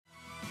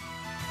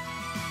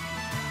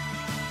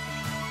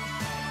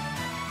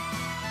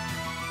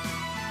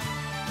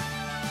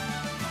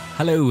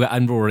Hello,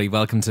 I'm Rory.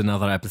 Welcome to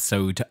another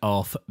episode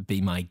of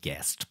Be My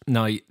Guest.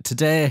 Now,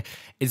 today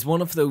is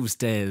one of those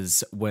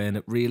days when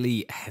it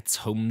really hits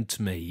home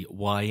to me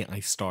why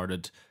I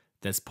started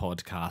this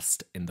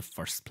podcast in the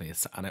first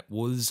place, and it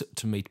was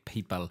to meet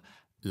people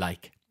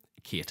like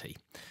Katy.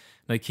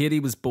 Now, Katy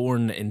was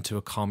born into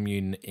a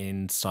commune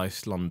in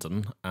South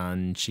London,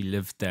 and she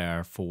lived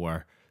there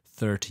for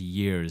 30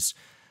 years.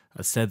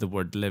 I said the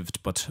word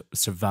lived, but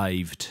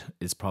survived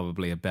is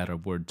probably a better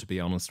word, to be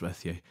honest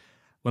with you.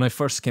 When I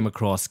first came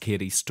across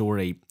Katy's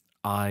story,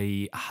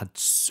 I had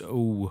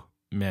so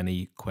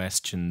many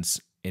questions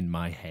in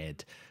my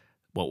head.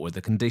 What were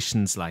the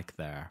conditions like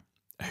there?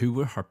 Who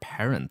were her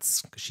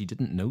parents? Because she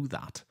didn't know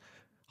that.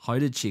 How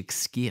did she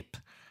escape?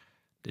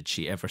 Did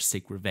she ever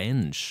seek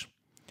revenge?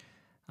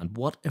 And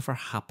whatever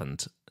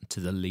happened to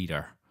the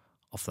leader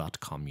of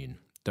that commune?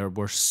 There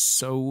were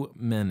so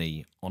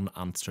many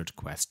unanswered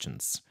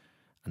questions.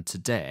 And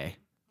today,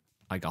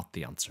 I got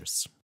the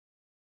answers.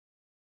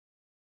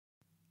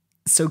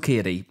 So,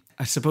 Katy,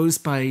 I suppose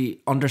by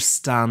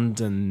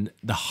understanding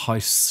the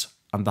house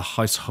and the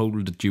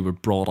household that you were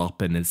brought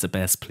up in is the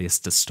best place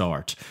to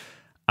start.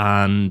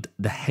 And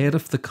the head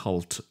of the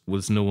cult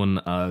was known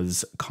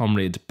as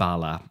Comrade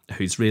Bala,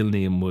 whose real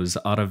name was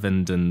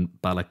Aravindan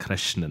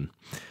Balakrishnan.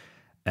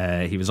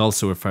 He was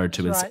also referred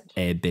to as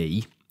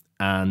AB.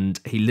 And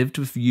he lived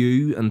with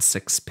you and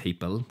 6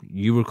 people.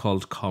 You were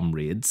called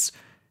comrades.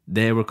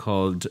 They were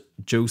called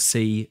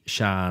Josie,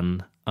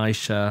 Shan,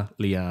 Aisha,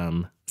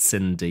 Leanne,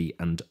 Cindy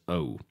and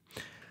O.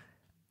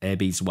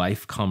 Abby's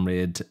wife,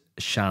 Comrade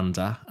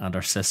Shanda, and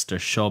her sister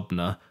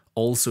Shobna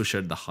also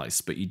shared the house,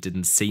 but you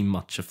didn't see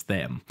much of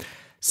them.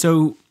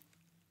 So,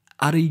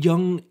 at a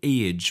young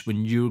age,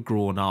 when you were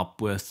growing up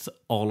with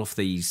all of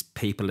these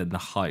people in the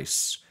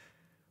house,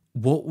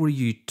 what were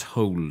you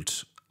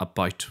told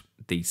about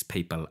these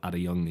people at a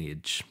young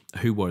age?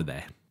 Who were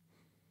they?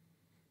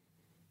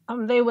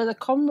 They were the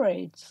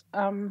comrades.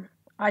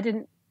 I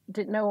didn't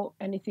know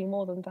anything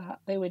more than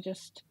that. They were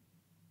just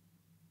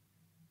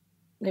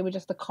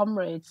the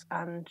comrades,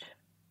 and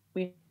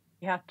we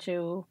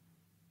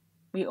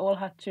all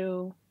had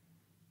to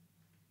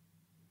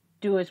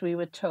do as we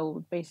were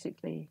told,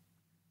 basically.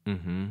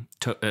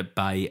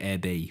 By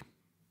AB.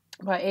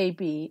 By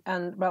AB,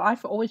 and well,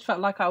 I've always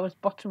felt like I was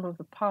bottom of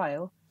the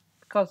pile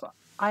because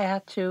I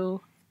had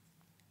to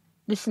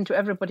listen to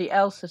everybody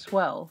else as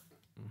well.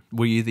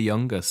 Were you the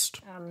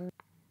youngest?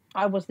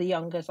 I was the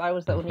youngest. I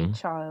was the only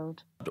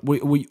child.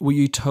 Were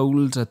you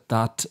told at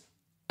that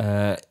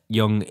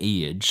young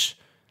age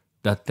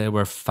that they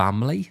were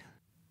family?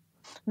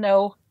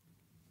 No,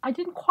 I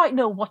didn't quite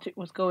know what it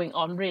was going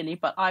on, really,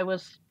 but I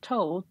was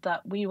told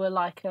that we were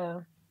like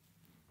a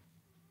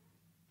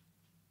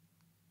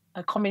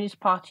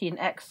communist party in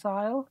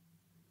exile,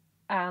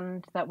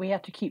 and that we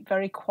had to keep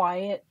very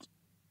quiet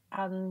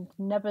and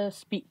never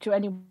speak to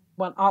anyone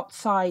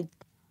outside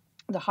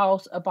the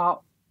house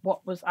about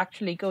what was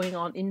actually going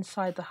on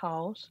inside the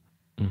house.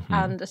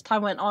 And as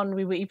time went on,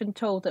 we were even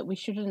told that we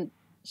shouldn't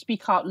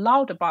speak out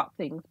loud about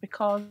things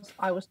because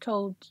I was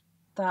told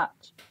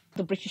that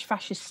the British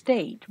fascist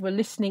state were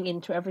listening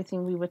into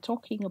everything we were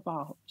talking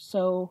about.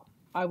 So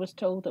I was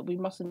told that we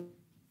mustn't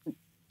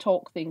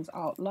talk things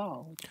out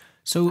loud,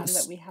 and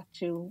that we had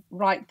to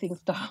write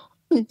things down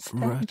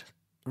instead.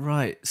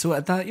 Right. So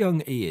at that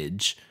young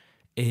age,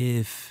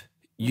 if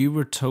you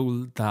were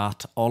told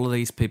that all of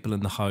these people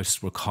in the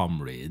house were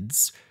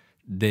comrades,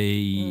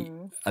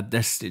 at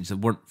this stage, they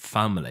weren't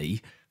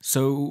family.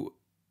 So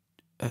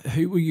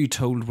who were you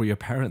told were your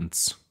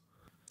parents?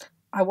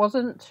 I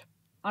wasn't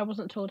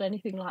told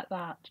anything like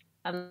that.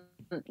 And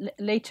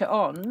later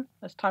on,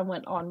 as time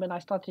went on, when I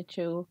started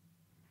to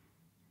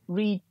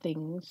read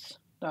things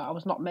that I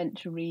was not meant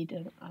to read,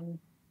 and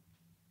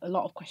a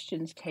lot of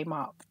questions came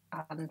up,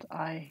 and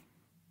I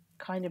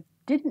kind of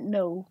didn't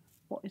know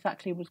what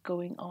exactly was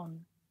going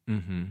on.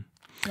 And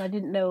I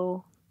didn't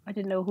know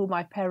who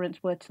my parents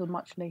were till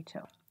much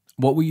later.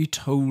 What were you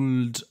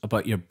told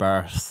about your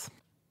birth?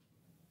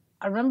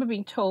 I remember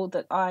being told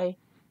that I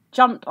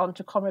jumped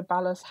onto Comrade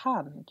Bala's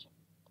hand,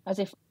 as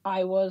if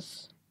I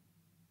was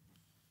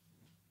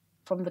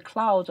from the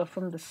clouds or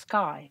from the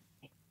sky.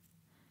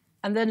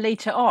 And then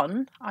later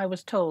on, I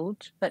was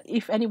told that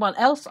if anyone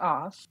else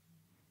asked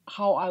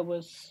how I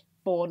was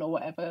born or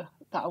whatever,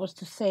 that I was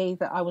to say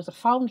that I was a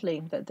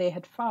foundling that they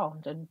had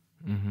found and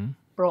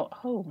brought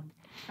home.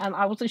 And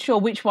I wasn't sure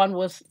which one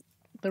was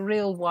the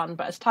real one,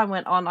 but as time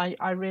went on,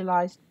 I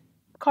realised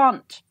I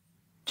can't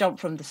jump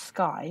from the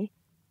sky.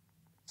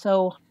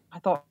 So I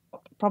thought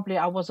probably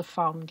I was a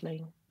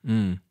foundling.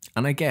 And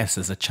I guess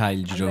as a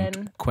child, you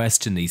don't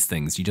question these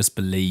things. You just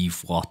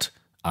believe what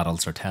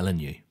adults are telling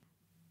you.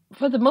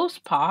 For the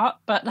most part,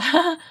 but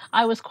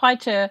I was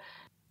quite shall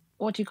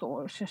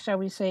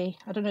we say,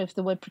 I don't know if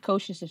the word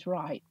precocious is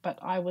right, but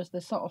I was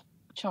the sort of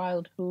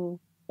child who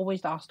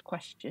always asked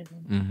questions,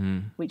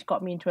 which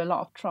got me into a lot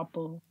of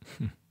trouble.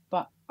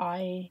 But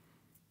I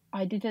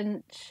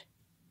didn't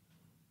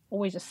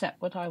always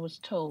accept what I was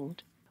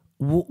told.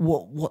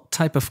 What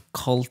type of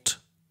cult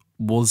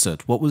was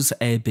it? What was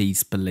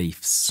AB's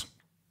beliefs?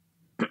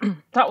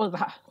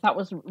 that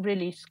was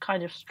really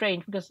kind of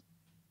strange because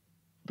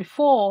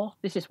before,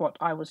 this is what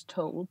I was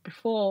told,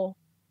 before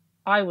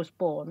I was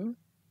born,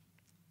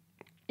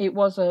 it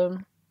was a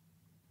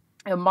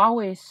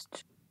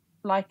Maoist,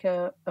 like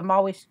a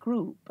Maoist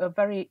group, a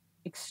very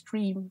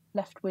extreme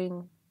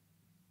left-wing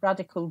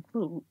radical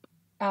group.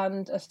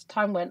 And as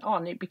time went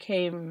on, it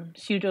became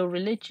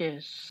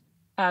pseudo-religious.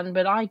 And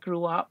when I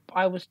grew up,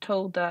 I was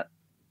told that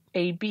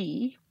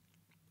AB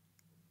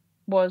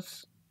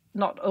was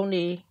not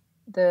only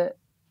the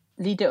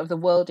leader of the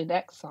world in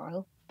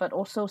exile, but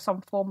also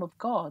some form of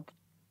God,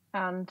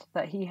 and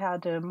that he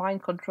had a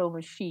mind control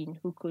machine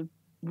who could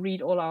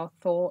read all our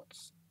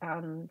thoughts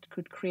and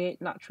could create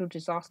natural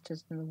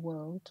disasters in the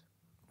world.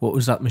 What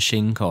was that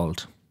machine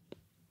called?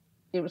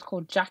 It was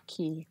called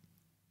Jackie.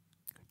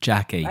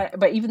 Jackie.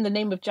 But even the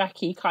name of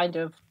Jackie kind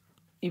of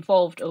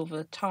evolved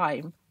over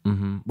time.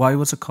 Mm-hmm. Why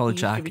was it called It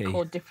used Jackie? to be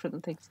called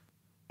different things.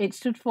 It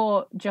stood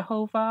for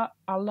Jehovah,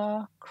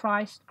 Allah,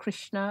 Christ,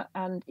 Krishna,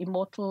 and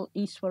Immortal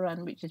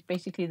Iswaran, which is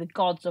basically the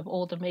gods of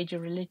all the major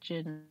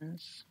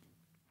religions.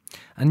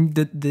 And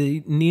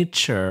the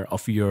nature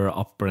of your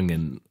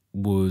upbringing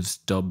was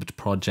dubbed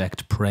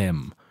Project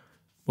Prem.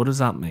 What does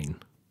that mean?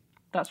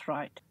 That's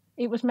right.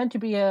 It was meant to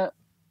be a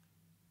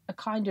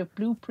kind of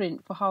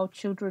blueprint for how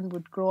children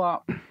would grow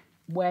up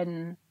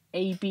when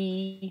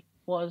AB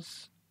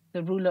was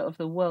the ruler of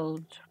the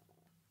world.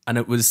 And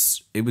it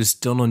was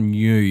done on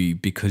you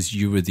because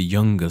you were the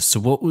youngest. So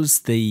what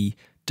was the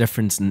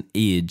difference in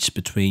age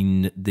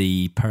between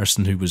the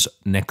person who was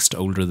next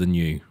older than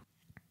you?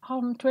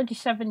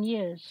 27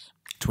 years.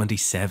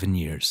 27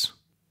 years.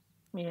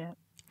 Yeah.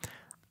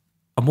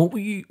 And what were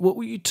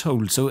you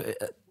told? So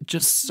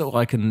just so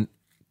I can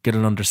get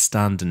an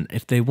understanding,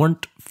 if they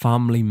weren't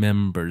family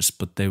members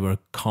but they were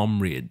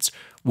comrades,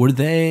 were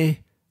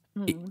they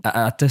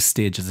at this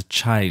stage as a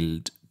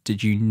child?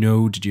 Did you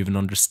have an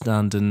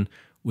understanding?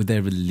 Were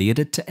they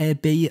related to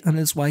AB and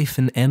his wife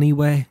in any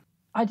way?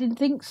 I didn't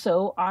think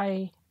so.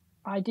 I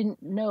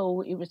didn't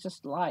know. It was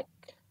just like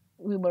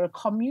we were a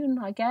commune,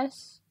 I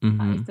guess.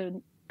 Mm-hmm. It's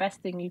the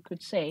best thing you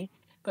could say.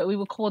 But we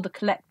were called the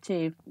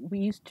collective. We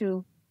used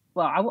to,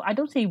 well, I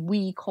don't say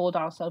we called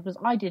ourselves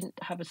because I didn't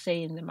have a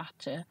say in the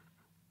matter.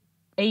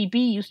 AB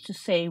used to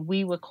say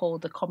we were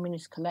called the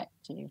Communist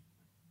Collective.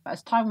 But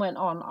as time went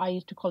on, I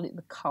used to call it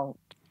the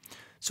cult.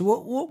 So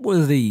what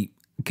were the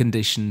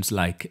conditions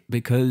like?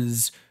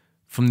 Because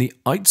from the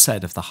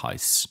outside of the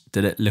house,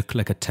 did it look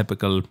like a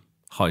typical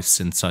house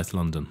in South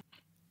London?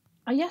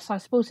 Yes, I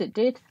suppose it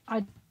did.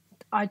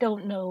 I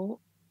don't know.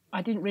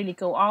 I didn't really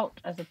go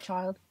out as a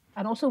child.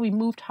 And also we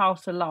moved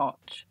house a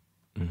lot.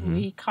 Mm-hmm.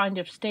 We kind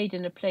of stayed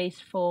in a place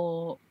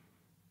for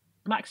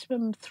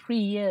maximum 3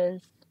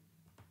 years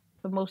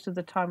for most of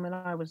the time when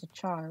I was a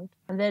child.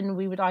 And then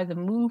we would either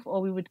move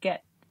or we would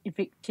get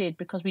evicted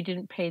because we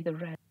didn't pay the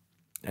rent.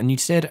 And you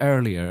said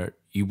earlier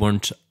you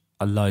weren't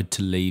allowed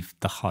to leave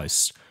the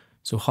house.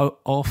 So how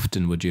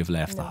often would you have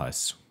left the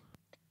house?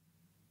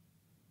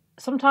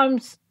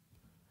 Sometimes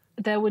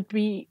there would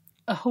be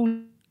a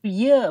whole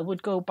year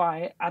would go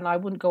by and I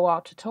wouldn't go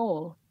out at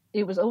all.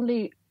 It was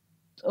only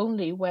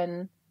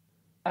when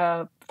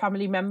a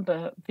family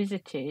member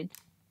visited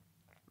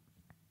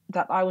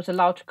that I was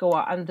allowed to go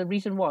out. And the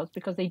reason was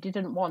because they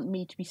didn't want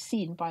me to be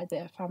seen by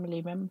their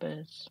family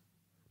members.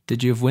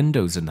 Did you have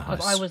windows in the house?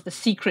 Because I was the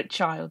secret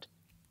child.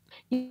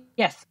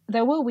 Yes,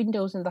 there were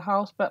windows in the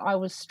house, but I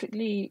was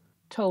strictly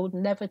told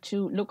never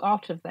to look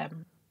out of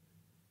them.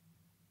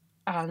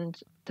 And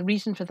the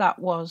reason for that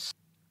was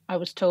I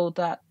was told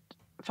that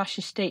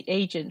fascist state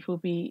agents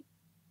would be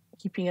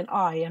keeping an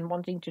eye and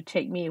wanting to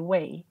take me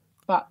away.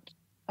 But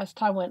as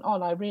time went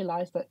on, I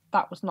realised that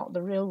that was not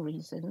the real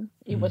reason.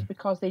 It was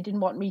because they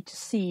didn't want me to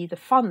see the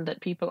fun that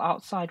people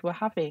outside were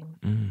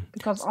having.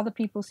 Because other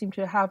people seemed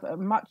to have a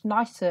much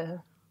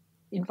nicer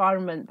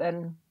environment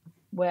than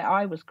where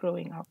I was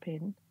growing up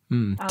in.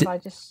 And I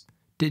just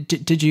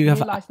did you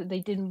realised that they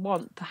didn't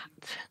want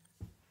that.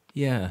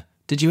 Yeah.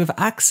 Did you have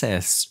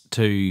access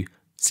to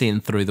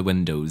seeing through the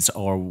windows,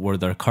 or were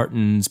there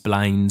curtains,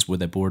 blinds, were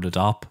they boarded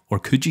up, or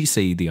could you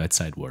see the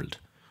outside world?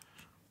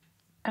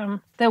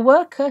 There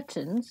were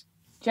curtains,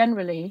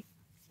 generally,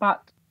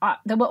 but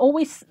there were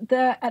always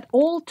there at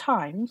all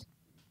times.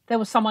 There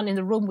was someone in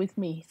the room with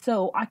me,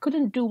 so I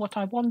couldn't do what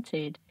I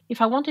wanted. If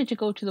I wanted to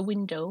go to the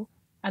window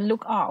and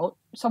look out,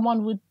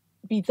 someone would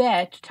be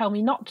there to tell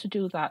me not to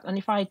do that. And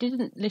if I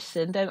didn't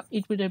listen, then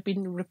it would have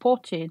been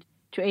reported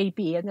to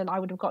AB, and then I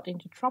would have got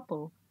into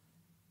trouble.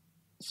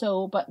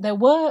 So, but there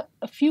were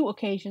a few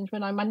occasions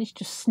when I managed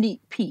to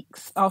sneak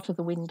peeks out of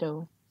the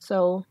window.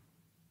 So,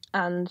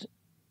 and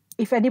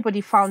if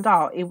anybody found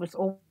out, it was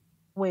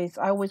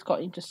I always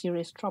got into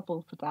serious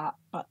trouble for that.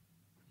 But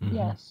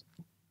yes.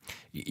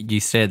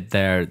 You said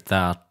there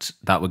that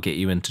would get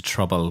you into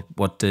trouble.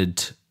 What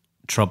did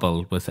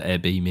trouble with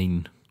AB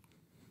mean?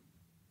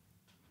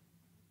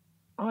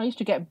 I used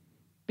to get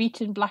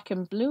beaten black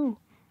and blue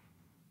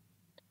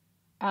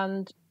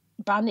and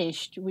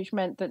banished, which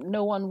meant that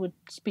no one would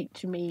speak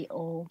to me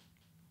or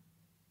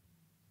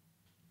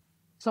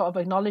sort of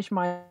acknowledge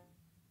my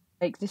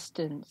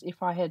existence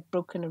if I had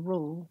broken a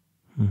rule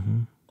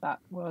that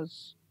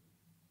was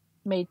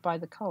made by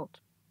the cult.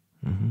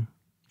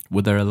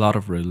 Were there a lot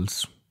of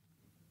rules?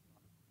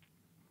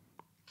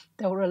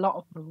 There were a lot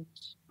of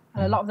rules,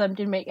 and a lot of them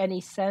didn't make any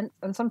sense,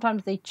 and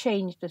sometimes they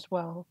changed as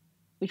well,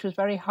 which was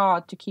very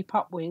hard to keep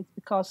up with,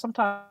 because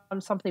sometimes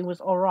something was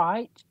all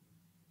right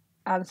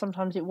and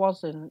sometimes it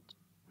wasn't.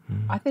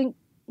 I think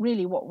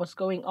really what was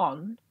going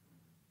on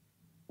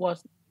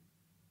was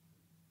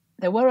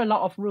there were a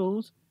lot of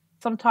rules.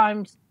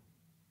 Sometimes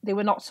they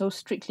were not so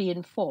strictly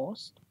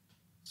enforced,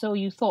 so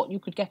you thought you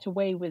could get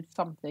away with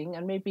something,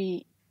 and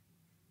maybe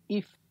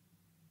if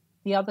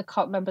the other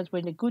cult members were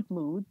in a good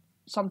mood,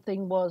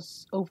 something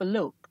was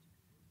overlooked.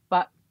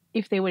 But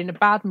if they were in a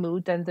bad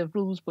mood, then the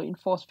rules were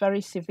enforced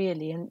very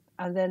severely,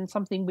 and then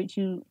something which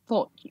you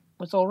thought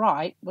was all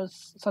right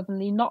was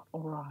suddenly not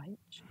all right.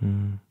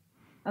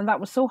 And that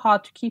was so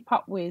hard to keep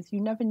up with. You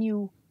never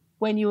knew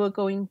when you were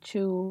going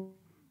to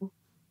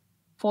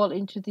fall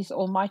into this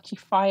almighty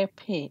fire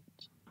pit.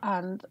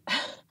 And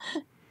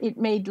it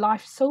made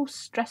life so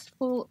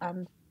stressful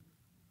and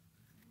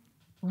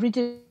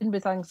ridden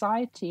with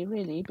anxiety,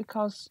 really,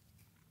 because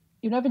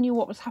you never knew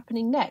what was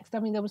happening next. I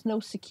mean, there was no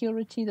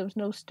security, there was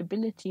no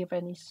stability of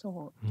any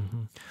sort.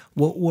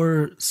 What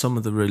were some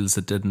of the rules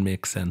that didn't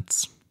make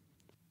sense?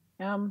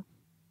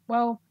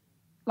 Well,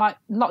 like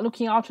not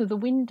looking out of the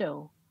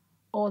window,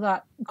 or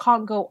that you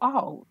can't go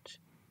out,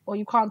 or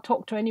you can't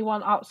talk to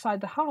anyone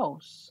outside the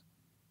house.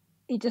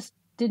 It just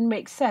didn't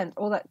make sense.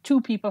 Or that two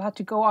people had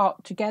to go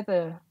out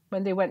together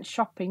when they went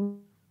shopping.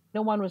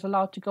 No one was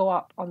allowed to go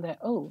out on their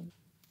own.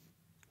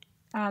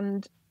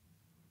 And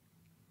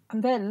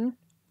then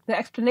the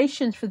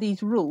explanations for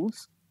these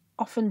rules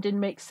often didn't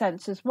make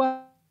sense as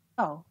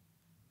well,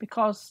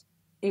 because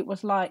it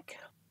was like,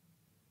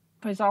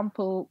 for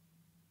example,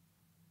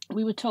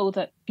 we were told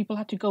that people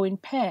had to go in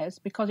pairs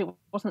because it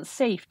wasn't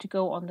safe to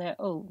go on their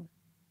own.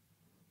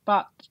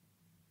 But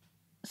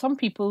some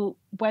people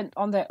went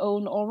on their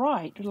own all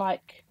right.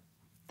 Like,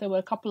 there were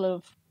a couple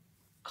of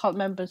cult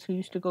members who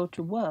used to go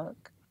to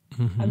work,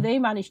 and they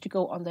managed to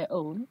go on their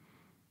own,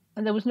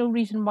 and there was no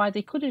reason why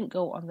they couldn't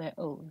go on their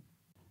own.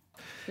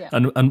 Yeah.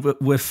 And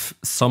with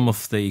some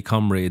of the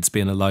comrades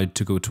being allowed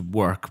to go to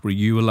work, were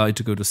you allowed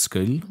to go to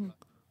school?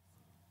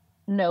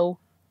 No,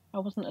 I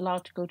wasn't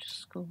allowed to go to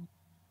school.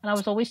 And I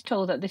was always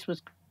told that this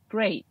was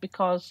great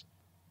because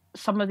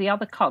some of the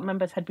other cult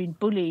members had been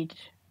bullied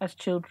as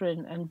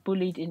children and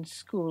bullied in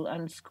school,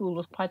 and school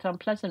was quite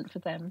unpleasant for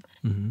them.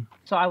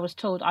 So I was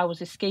told I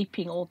was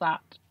escaping all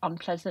that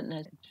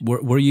unpleasantness.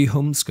 Were you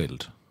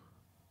homeschooled?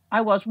 I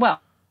was, well,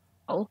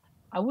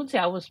 I wouldn't say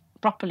I was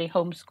properly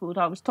homeschooled.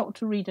 I was taught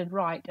to read and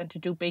write and to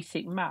do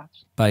basic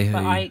maths. By who?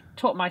 But I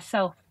taught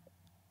myself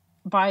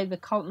by the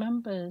cult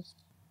members.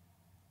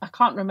 I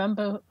can't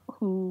remember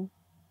who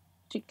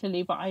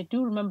particularly, but I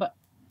do remember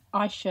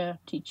Aisha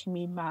teaching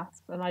me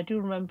maths, and I do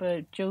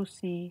remember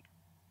Josie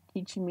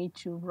teaching me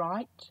to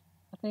write,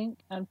 I think,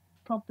 and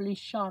probably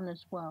Sean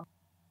as well.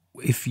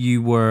 If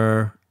you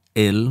were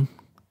ill,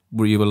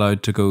 were you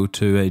allowed to go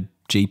to a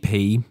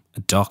GP, a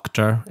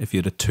doctor? If you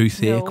had a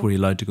toothache, No. were you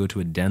allowed to go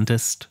to a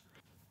dentist?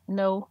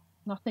 No,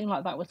 nothing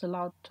like that was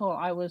allowed at all.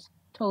 I was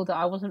told that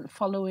I wasn't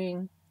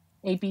following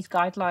AB's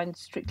guidelines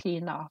strictly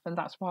enough, and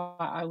that's why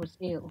I was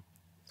ill.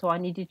 So I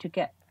needed to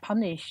get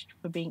punished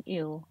for being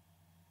ill.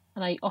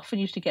 And I often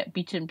used to get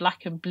beaten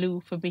black and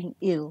blue for being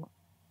ill.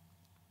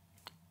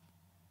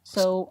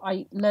 So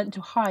I learned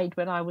to hide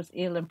when I was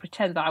ill and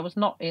pretend that I was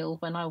not ill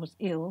when I was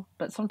ill.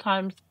 But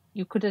sometimes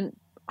you couldn't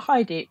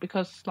hide it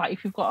because, like,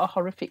 if you've got a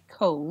horrific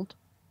cold,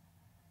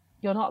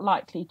 you're not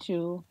likely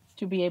to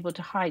be able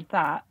to hide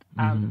that.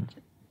 And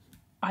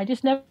I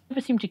just never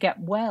seemed to get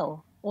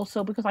well.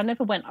 Also, because I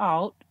never went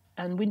out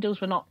and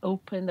windows were not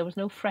open, there was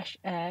no fresh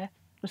air.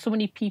 There were so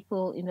many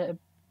people in a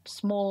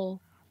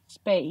small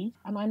space,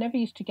 and I never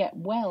used to get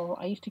well.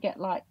 I used to get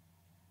like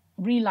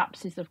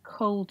relapses of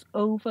colds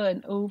over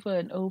and over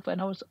and over, and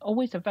I was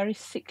always a very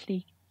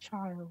sickly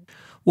child.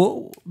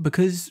 Well,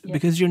 because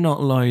you're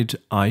not allowed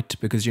out,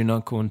 because you're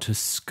not going to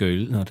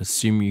school, not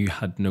assume you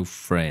had no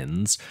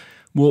friends,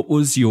 what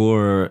was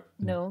your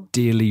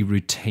daily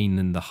routine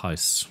in the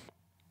house?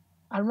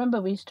 I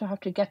remember we used to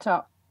have to get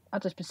up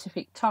at a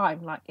specific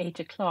time, like 8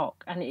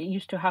 o'clock, and it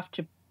used to have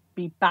to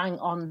be bang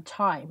on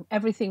time.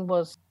 Everything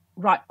was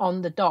right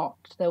on the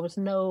dot. There was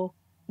no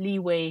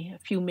leeway, a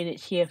few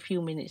minutes here, a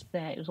few minutes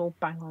there. It was all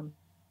bang on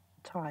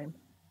time.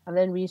 And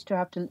then we used to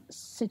have to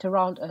sit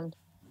around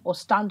or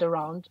stand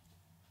around,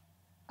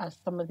 as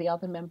some of the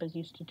other members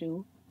used to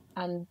do,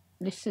 and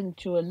listen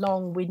to a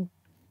long, windy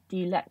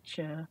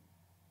lecture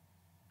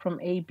from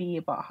AB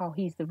about how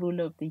he's the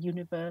ruler of the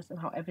universe and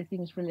how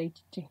everything's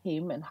related to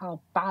him and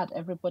how bad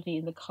everybody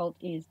in the cult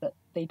is, that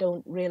they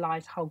don't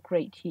realize how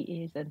great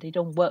he is and they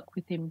don't work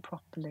with him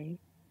properly.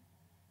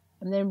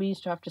 And then we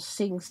used to have to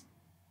sing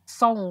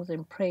songs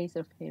in praise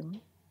of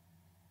him.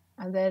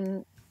 And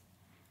then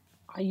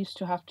I used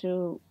to have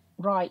to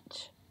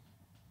write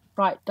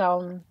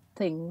down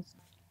things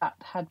that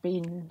had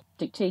been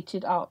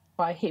dictated out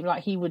by him.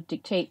 Like, he would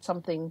dictate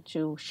something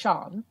to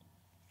Sean,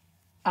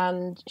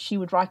 and she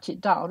would write it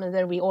down, and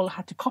then we all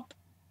had to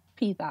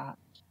copy that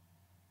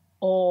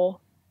or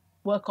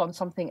work on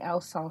something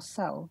else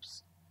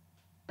ourselves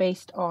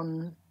based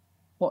on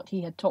what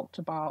he had talked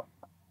about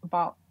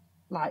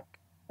like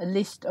a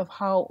list of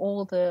how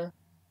all the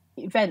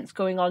events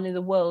going on in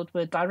the world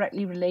were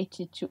directly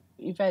related to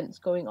events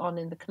going on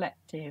in the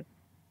collective.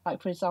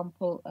 Like, for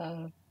example,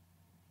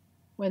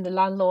 when the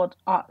landlord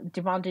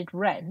demanded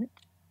rent,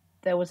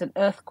 there was an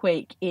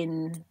earthquake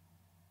in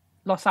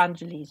Los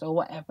Angeles or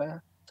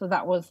whatever. So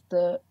that was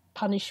the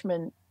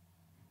punishment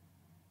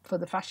for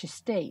the fascist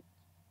state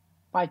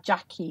by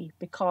Jackie,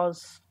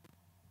 because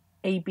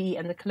AB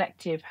and the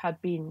collective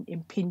had been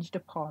impinged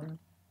upon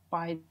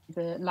by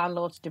the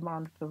landlord's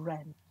demand for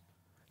rent.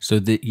 So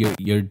that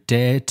your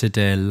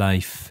day-to-day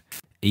life,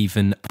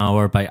 even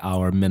hour by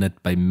hour,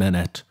 minute by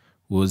minute,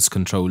 was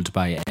controlled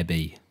by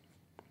AB.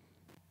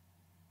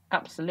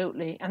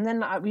 Absolutely. And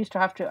then we used to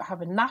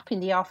have a nap in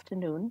the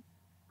afternoon,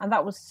 and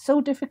that was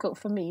so difficult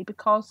for me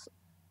because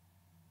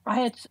I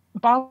had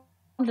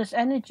boundless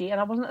energy and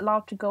I wasn't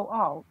allowed to go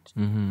out.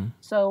 Mm-hmm.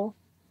 So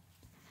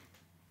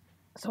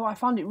I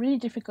found it really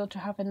difficult to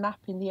have a nap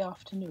in the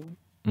afternoon.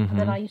 Mm-hmm. And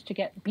then I used to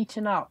get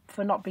beaten up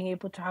for not being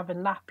able to have a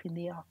nap in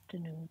the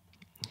afternoon.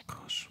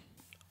 Gosh.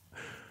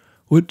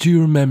 What do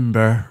you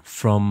remember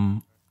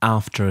from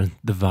after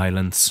the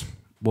violence?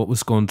 What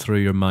was going through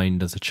your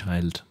mind as a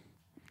child?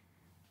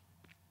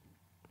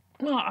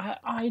 No,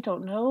 I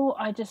don't know.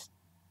 I just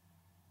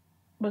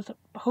was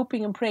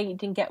hoping and praying it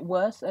didn't get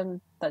worse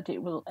and that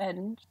it will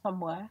end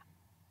somewhere.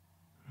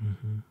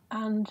 Mm-hmm.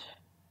 And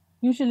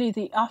usually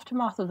the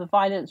aftermath of the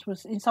violence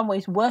was in some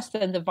ways worse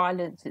than the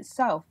violence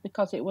itself,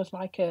 because it was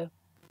like an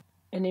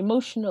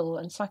emotional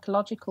and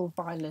psychological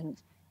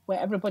violence where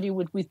everybody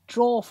would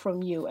withdraw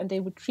from you and they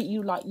would treat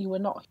you like you were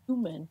not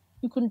human.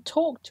 You couldn't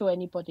talk to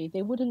anybody.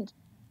 They wouldn't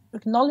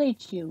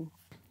acknowledge you.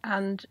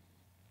 And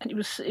it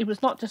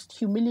was not just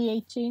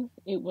humiliating,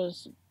 it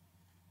was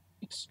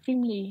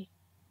extremely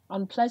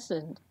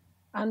unpleasant.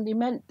 And it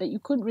meant that you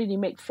couldn't really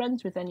make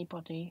friends with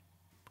anybody.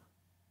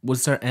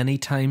 Was there any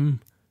time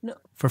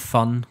for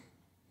fun?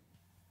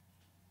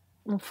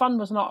 Fun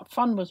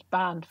was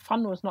banned.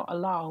 Fun was not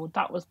allowed.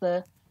 That was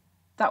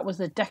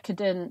the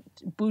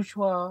decadent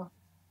bourgeois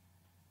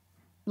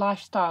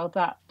lifestyle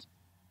that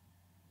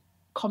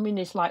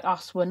communists like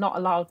us were not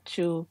allowed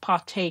to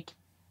partake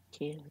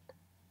in.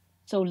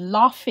 So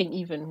laughing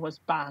even was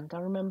banned.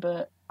 I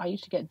remember I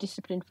used to get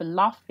disciplined for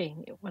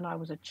laughing when I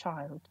was a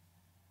child,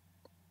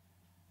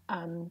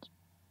 and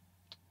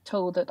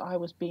told that I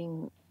was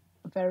being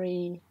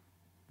very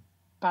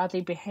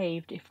badly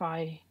behaved if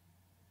I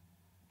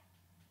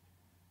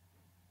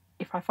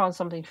found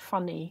something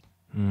funny.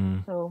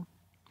 So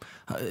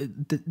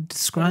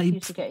describe. I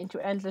used to get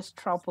into endless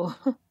trouble.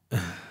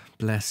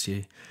 Bless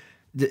you.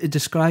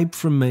 Describe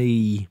for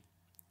me,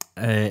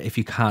 if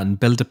you can,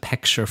 build a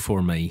picture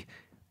for me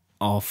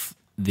of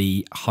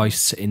the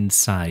house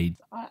inside.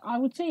 I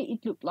would say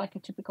it looked like a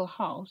typical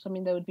house. I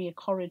mean, there would be a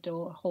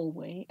corridor, a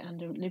hallway,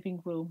 and a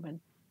living room and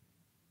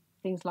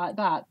things like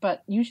that.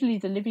 But usually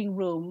the living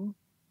room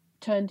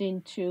turned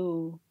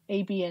into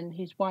AB and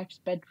his wife's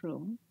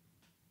bedroom.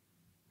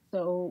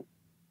 So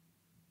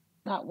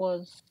there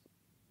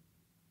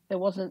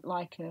wasn't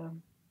like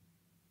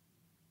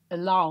a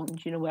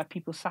lounge, where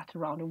people sat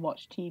around and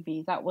watched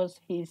TV. That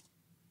was his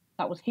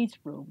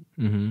room.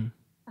 Mm-hmm.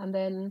 And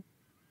then,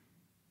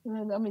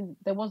 I mean,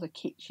 there was a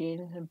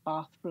kitchen and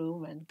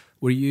bathroom. And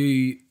were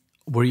you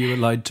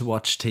allowed to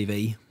watch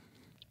TV?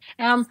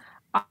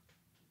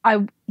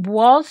 I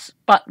was,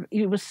 but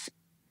it was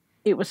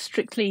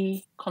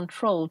strictly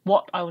controlled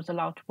what I was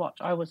allowed to watch.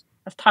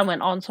 As time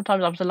went on,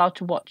 sometimes I was allowed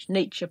to watch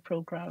nature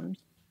programs.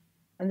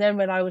 And then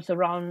when I was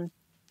around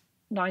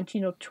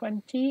 19 or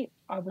 20,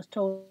 I was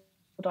told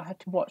I had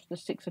to watch the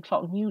 6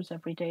 o'clock news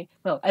every day.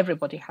 Well,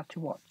 everybody had to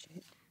watch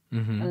it.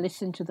 Mm-hmm. And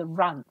listen to the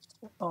rants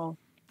of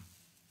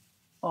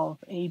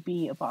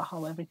AB about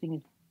how everything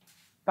is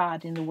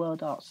bad in the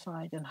world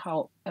outside and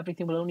how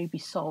everything will only be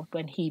solved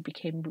when he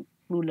became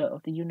ruler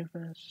of the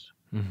universe.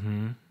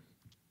 Mm-hmm.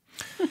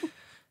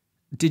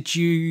 Did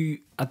you,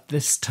 at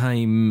this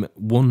time,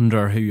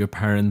 wonder who your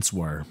parents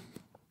were?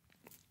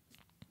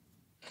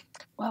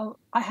 Well,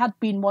 I had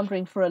been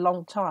wondering for a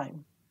long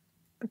time.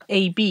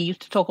 AB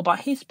used to talk about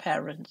his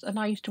parents, and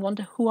I used to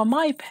wonder, who are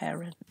my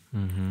parents?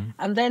 Mm-hmm.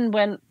 And then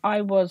when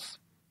I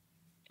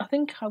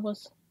think I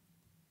was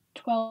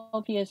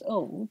 12 years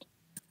old,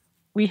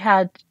 we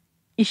had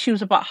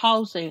issues about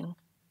housing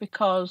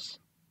because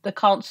the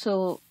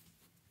council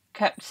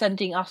kept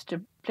sending us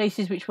to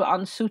places which were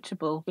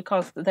unsuitable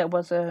because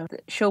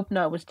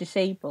Shobna was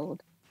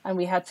disabled and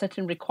we had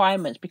certain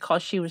requirements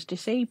because she was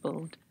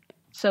disabled.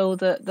 So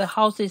the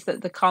houses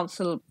that the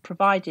council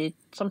provided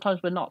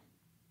sometimes were not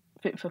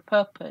fit for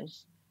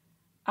purpose.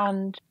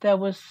 And there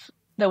was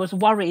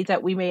worry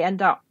that we may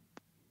end up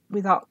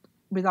without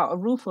a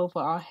roof over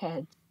our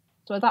heads.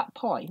 So at that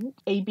point,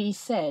 AB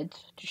said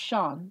to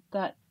Shan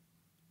that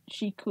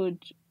she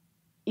could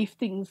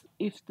in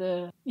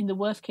the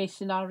worst case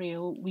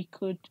scenario,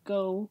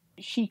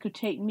 she could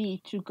take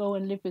me to go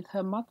and live with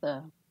her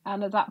mother.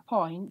 And at that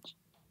point,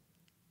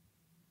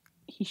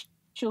 he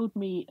showed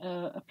me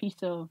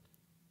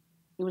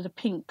it was a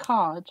pink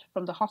card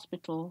from the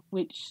hospital,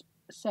 which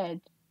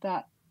said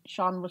that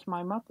Sean was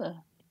my mother.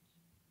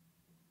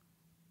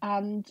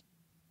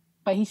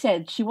 But he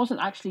said, she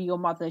wasn't actually your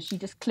mother, she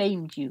just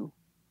claimed you.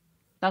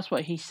 That's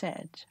what he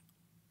said.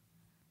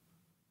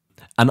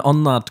 And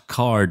on that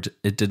card,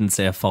 it didn't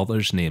say a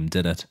father's name,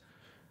 did it?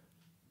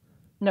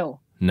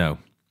 No. No.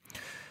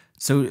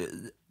 So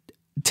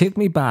take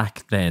me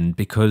back then,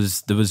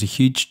 because there was a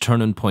huge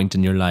turning point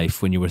in your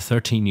life when you were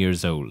 13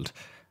 years old,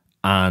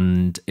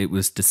 and it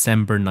was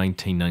December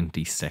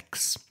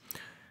 1996.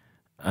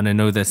 And I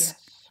know this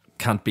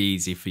can't be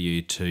easy for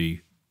you to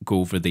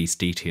go over these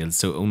details,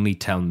 so only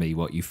tell me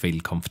what you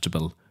feel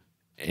comfortable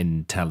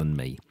in telling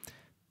me.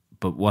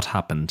 But what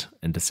happened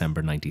in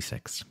December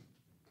 96?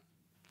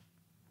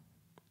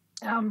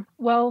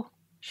 Well,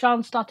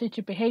 Sean started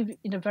to behave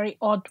in a very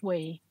odd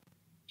way.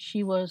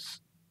 She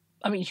was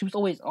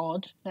always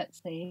odd,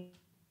 let's say,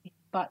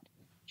 but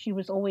she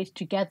was always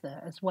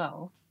together as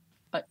well.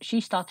 But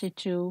she started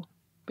to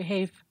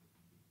behave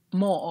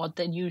more odd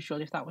than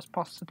usual, if that was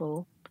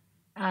possible,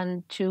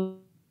 and to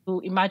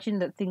imagine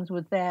that things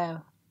were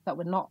there that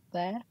were not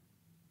there,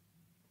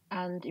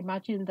 and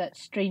imagine that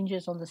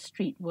strangers on the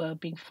street were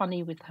being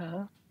funny with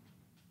her,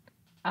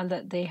 and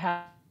that they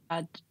had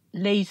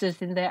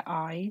lasers in their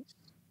eyes,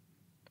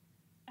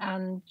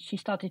 and she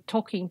started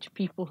talking to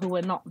people who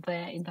were not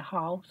there in the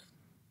house.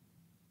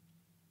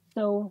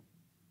 So,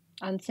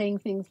 and saying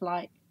things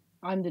like,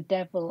 I'm the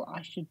devil,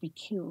 I should be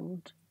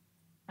killed,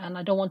 and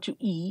I don't want to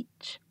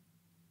eat,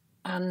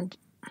 and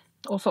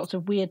all sorts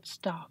of weird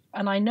stuff.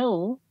 And I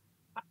knew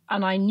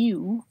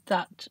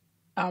that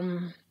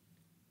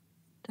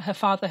her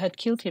father had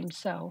killed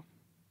himself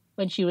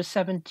when she was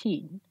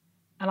 17.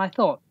 And I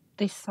thought,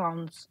 this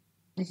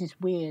is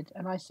weird.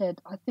 And I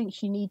said, I think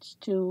she needs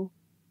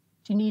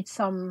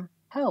some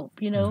help,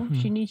 Mm-hmm.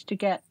 She needs to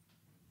get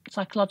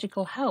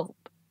psychological help.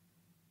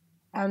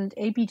 And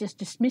AB just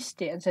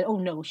dismissed it and said, oh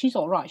no, she's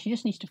all right. She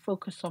just needs to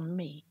focus on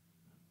me.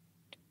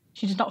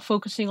 She's not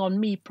focusing on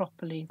me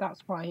properly.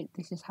 That's why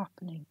this is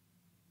happening.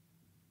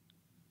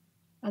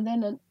 And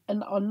then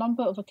on a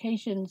number of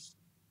occasions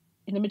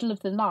in the middle of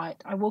the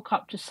night, I woke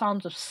up to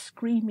sounds of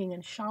screaming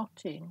and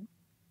shouting.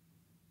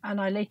 And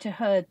I later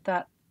heard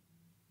that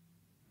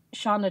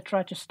Shana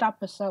tried to stab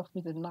herself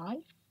with a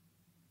knife,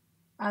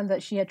 and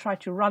that she had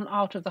tried to run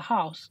out of the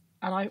house.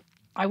 And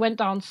I went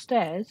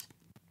downstairs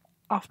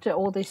after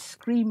all this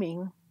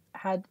screaming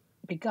had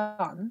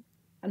begun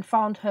and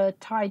found her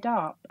tied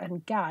up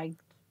and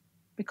gagged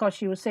because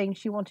she was saying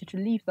she wanted to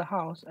leave the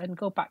house and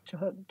go back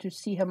to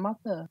see her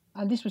mother.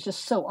 And this was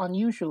just so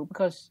unusual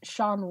because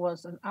Sean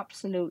was an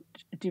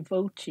absolute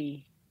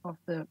devotee of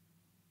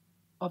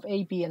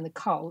AB and the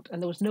cult,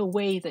 and there was no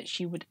way that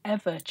she would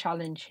ever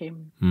challenge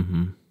him.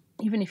 Mm-hmm.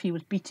 Even if he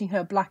was beating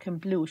her black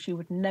and blue, she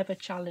would never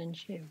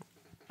challenge him.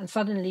 And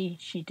suddenly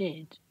she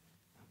did.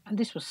 And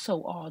this was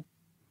so odd.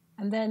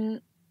 And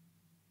then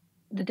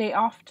the day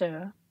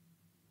after,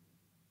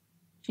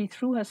 she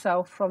threw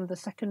herself from the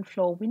second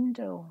floor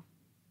window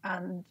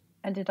and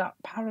ended up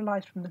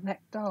paralyzed from the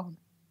neck down.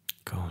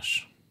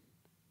 Gosh.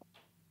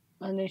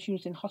 And then she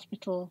was in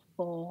hospital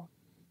for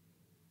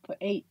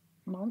 8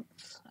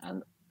 months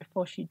and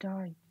before she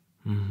died.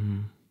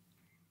 Mm-hmm.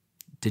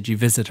 Did you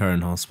visit her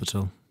in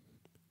hospital?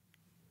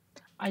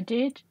 I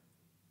did,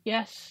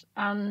 yes.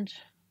 And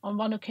on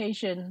one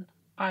occasion,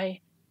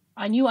 I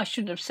knew I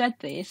shouldn't have said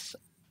this.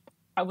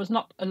 I was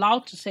not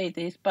allowed to say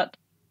this, but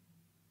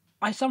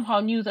I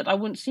somehow knew that I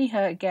wouldn't see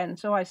her again.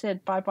 So I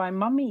said bye-bye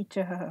mummy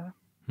to her.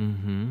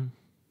 Mm-hmm.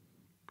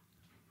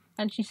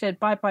 And she said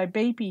bye-bye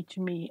baby to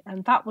me.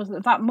 And that was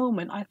at that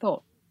moment I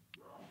thought,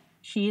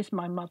 she is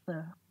my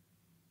mother.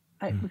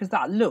 Because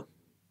that look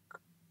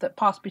that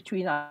passed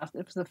between us,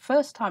 it was the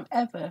first time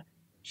ever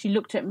she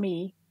looked at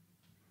me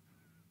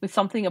with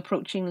something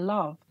approaching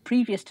love.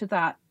 Previous to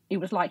that, it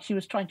was like she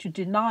was trying to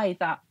deny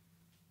that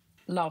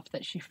love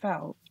that she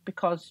felt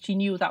because she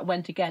knew that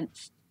went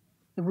against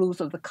the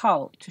rules of the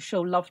cult to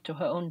show love to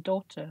her own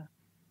daughter,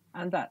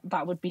 and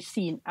that would be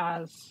seen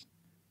as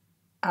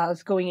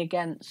going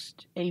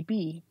against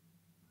AB.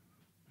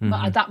 Mm-hmm.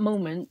 But at that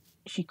moment,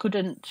 she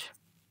couldn't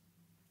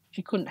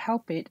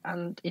help it,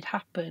 and it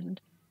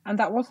happened. And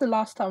that was the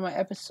last time I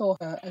ever saw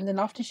her. And then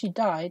after she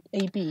died,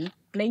 AB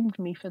blamed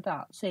me for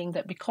that, saying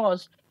that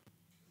because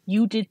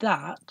you did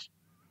that,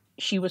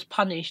 she was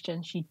punished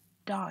and she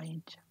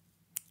died.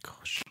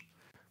 Gosh.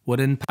 What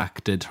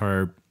impact did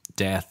her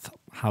death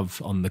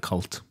have on the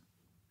cult?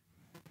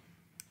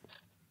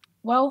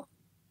 Well,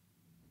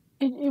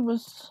 it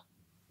was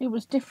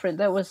different.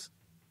 There was,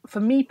 for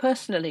me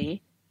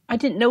personally, I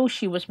didn't know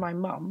she was my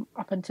mum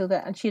up until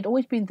that, and she had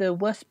always been the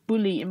worst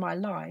bully in my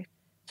life.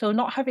 So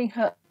not having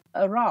her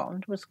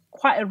around was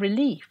quite a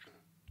relief,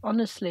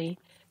 honestly,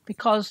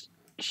 because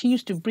she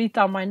used to breathe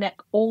down my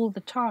neck all the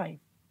time.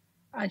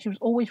 And she was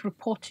always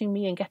reporting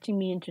me and getting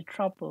me into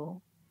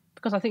trouble.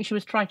 because I think she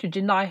was trying to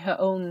deny her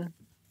own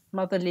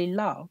motherly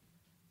love.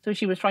 So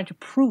she was trying to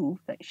prove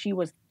that she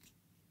was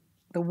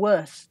the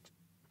worst,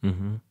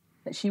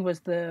 that she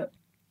was the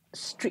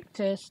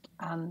strictest,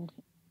 and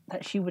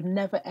that she would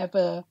never,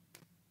 ever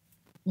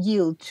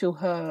yield to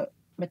her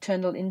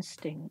maternal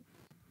instinct.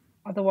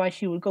 Otherwise,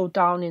 she would go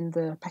down in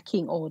the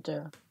pecking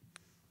order.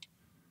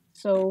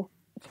 So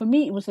for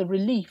me, it was a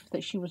relief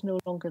that she was no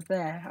longer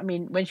there. I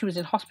mean, when she was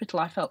in hospital,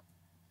 I felt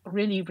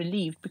really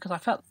relieved because I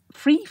felt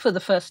free for the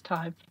first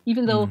time,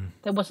 even though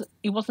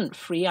it wasn't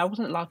free. I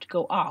wasn't allowed to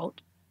go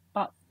out,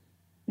 but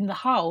in the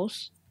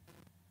house,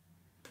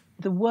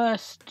 the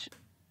worst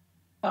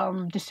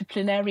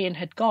disciplinarian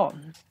had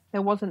gone.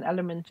 There was an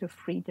element of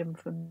freedom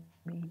for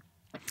me.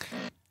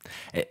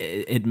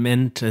 It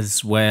meant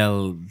as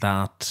well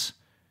that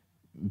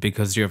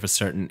because you're of a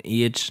certain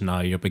age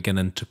now, you're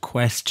beginning to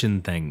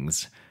question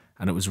things.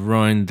 And it was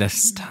around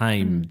this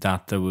time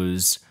that there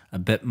was a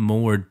bit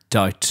more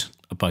doubt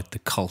about the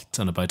cult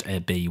and about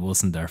AB,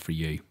 wasn't there, for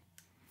you?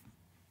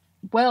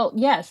 Well,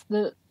 yes.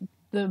 The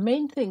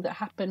main thing that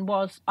happened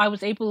was I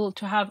was able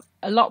to have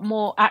a lot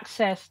more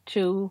access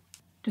to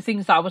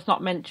things that I was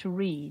not meant to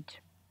read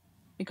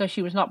because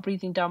she was not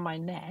breathing down my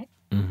neck.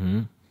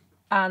 Mm-hmm.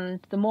 And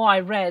the more I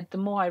read, the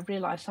more I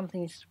realised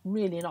something is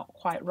really not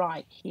quite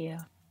right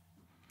here.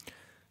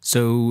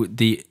 So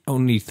the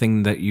only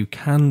thing that you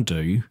can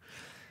do,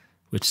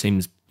 which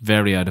seems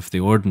very out of the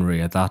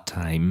ordinary at that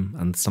time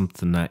and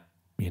something that,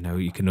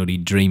 you can only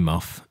dream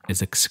of,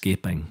 is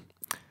escaping.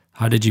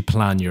 How did you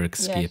plan your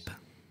escape?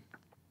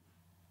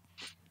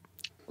 Yes.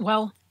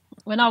 Well,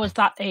 when I was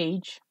that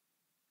age,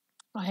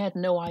 I had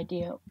no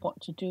idea what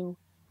to do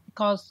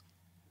because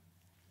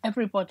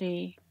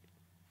everybody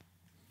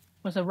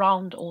was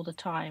around all the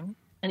time.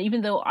 And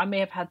even though I may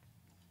have had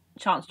a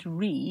chance to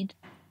read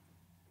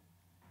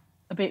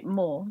a bit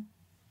more,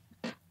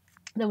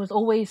 there was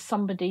always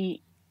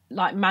somebody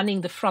like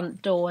manning the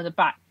front door and the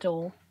back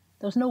door.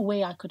 There was no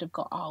way I could have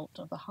got out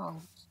of the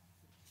house.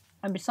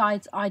 And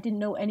besides, I didn't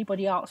know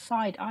anybody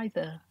outside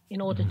either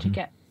in order to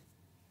get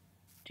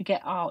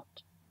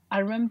out. I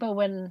remember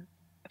when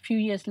a few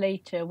years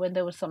later, when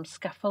there was some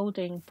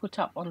scaffolding put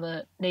up on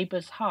the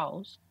neighbour's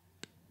house,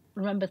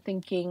 I remember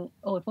thinking,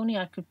 oh, if only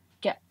I could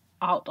get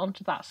out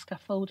onto that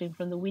scaffolding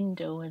from the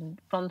window and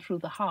run through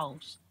the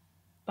house.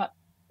 But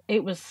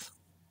it was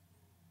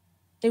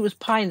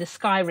pie in the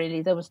sky,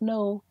 really. There was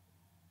no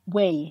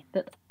way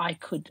that I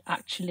could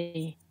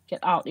actually get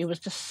out. It was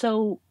just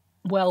so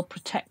well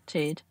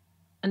protected,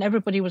 and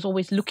everybody was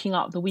always looking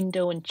out the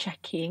window and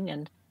checking,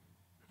 and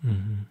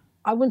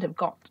I wouldn't have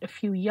got a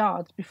few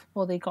yards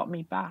before they got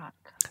me back.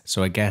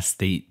 So I guess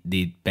the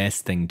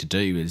best thing to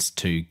do is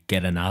to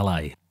get an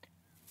ally.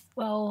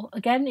 Well,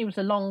 again, it was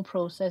a long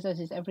process, as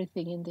is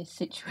everything in this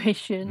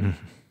situation.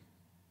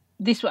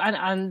 This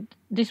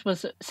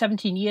was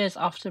 17 years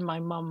after my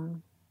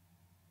mum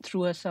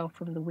threw herself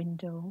from the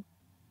window.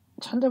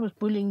 Chanda was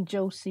bullying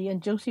Josie,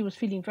 and Josie was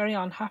feeling very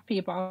unhappy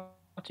about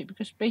it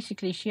because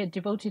basically she had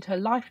devoted her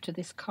life to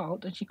this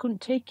cult and she couldn't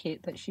take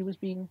it that she was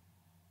being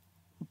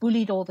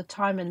bullied all the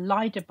time and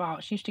lied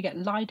about. She used to get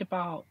lied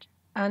about,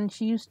 and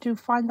she used to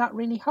find that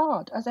really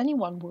hard, as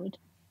anyone would.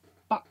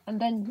 And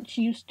then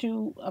she used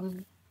to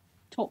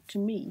talk to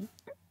me.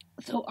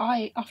 So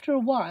after a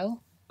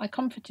while, I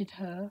comforted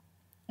her,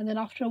 and then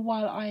after a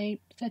while I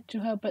said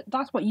to her, but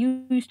that's what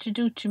you used to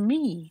do to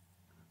me.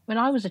 When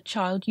I was a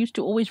child, you used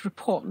to always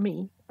report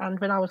me, and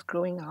when I was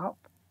growing up.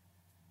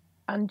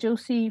 And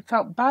Josie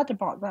felt bad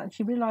about that, and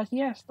she realised,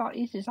 yes, that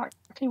is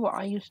exactly what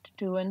I used to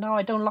do, and now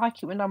I don't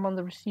like it when I'm on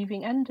the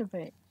receiving end of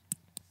it.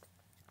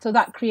 So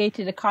that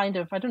created a kind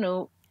of,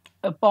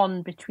 a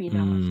bond between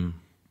us.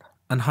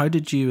 And how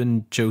did you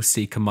and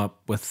Josie come up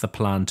with the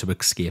plan to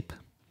escape?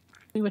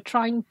 We were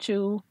trying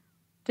to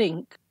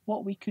think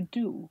what we could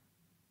do,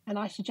 and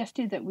I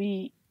suggested that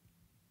we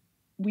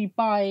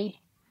buy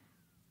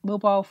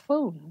mobile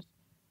phones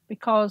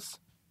because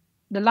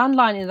the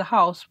landline in the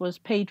house was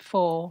paid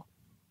for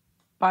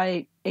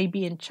by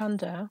AB and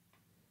Chanda,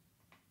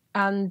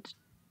 and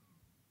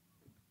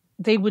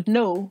they would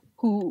know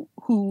who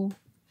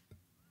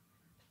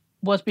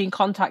was being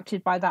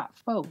contacted by that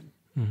phone.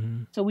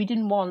 So we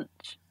didn't want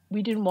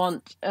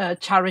a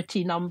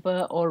charity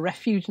number or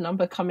refuge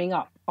number coming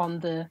up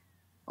on the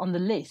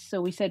list.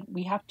 So we said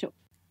we have to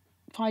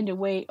find a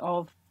way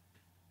of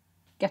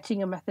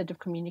getting a method of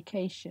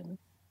communication.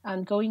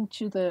 And going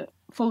to the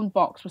phone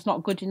box was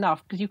not good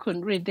enough because they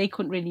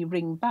couldn't really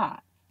ring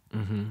back.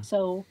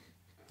 So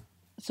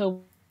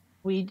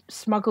we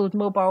smuggled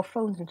mobile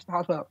phones into the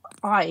house. Well,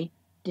 I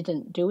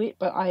didn't do it,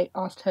 but I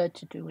asked her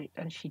to do it,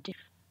 and she did.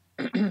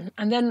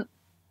 And then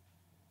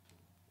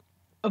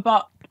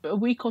about a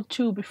week or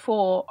two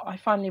before I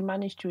finally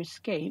managed to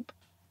escape,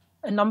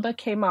 a number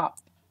came up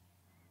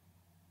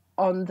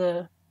on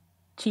the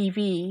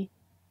TV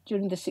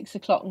during the 6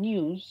 o'clock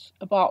news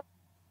about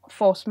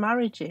forced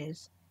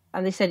marriages.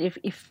 And they said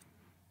if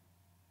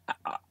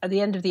at the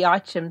end of the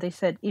item, they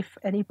said, if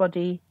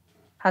anybody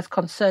has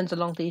concerns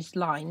along these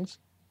lines,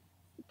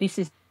 this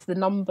is the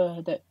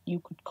number that you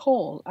could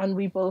call. And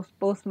we both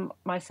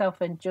myself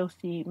and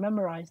Josie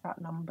memorized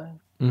that number.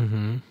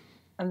 Mm-hmm.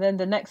 And then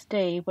the next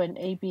day, when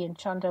AB and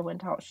Chanda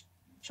went out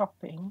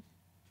shopping,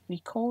 we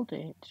called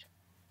it.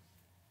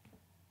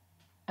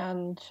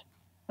 And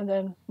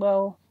then,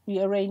 well,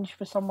 we arranged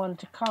for someone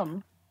to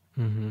come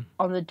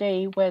on the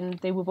day when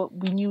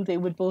we knew they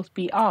would both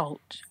be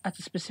out at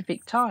a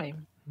specific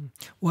time.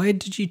 Why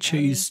did you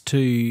choose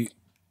to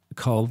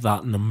call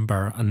that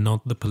number and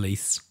not the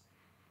police?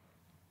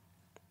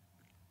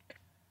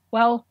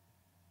 Well,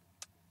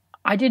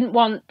 I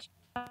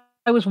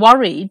was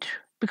worried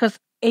because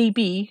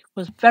AB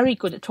was very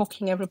good at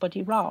talking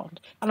everybody round.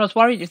 And I was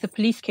worried if the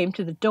police came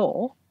to the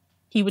door,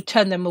 he would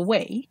turn them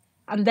away.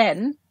 And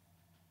then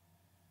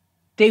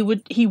he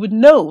would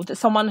know that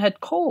someone had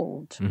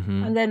called,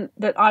 and then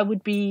that I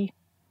would be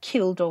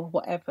killed or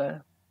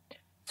whatever.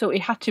 So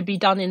it had to be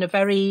done in a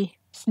very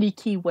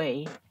sneaky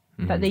way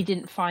that they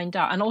didn't find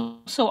out. And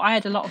also I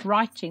had a lot of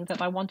writing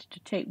that I wanted to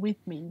take with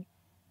me.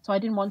 So I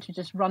didn't want to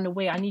just run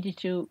away. I needed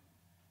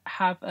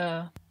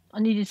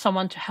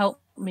someone to help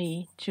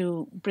me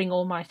to bring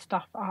all my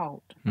stuff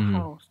out of the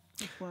house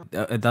as well.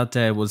 That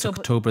day was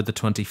October the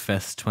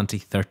 25th,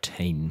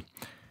 2013.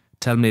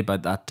 Tell me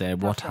about that day.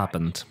 What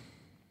happened?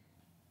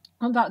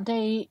 On that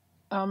day,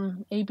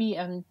 AB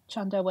and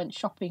Chanda went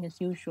shopping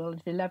as usual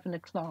at 11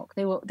 o'clock.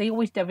 They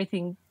always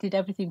did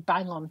everything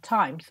bang on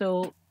time.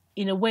 So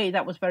in a way,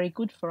 that was very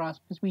good for us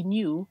because we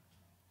knew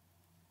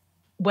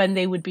when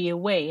they would be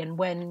away and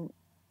when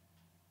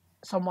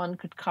someone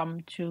could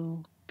come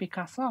to pick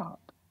us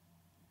up.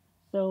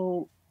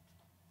 So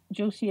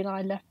Josie and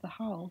I left the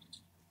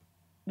house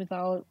with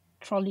our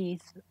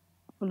trolleys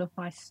full of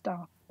my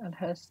stuff and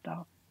her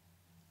stuff.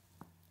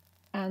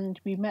 And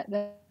we met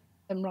them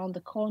round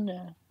the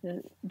corner,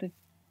 the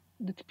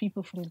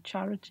people from the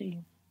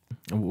charity.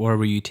 Where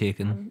were you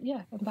taken?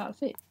 And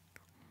that's it.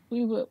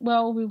 We were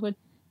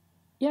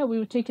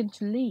taken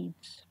to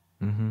Leeds.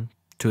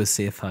 To a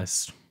safe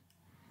house.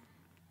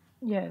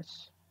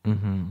 Yes.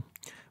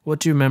 What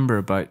do you remember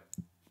about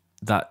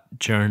that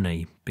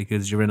journey?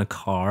 Because you're in a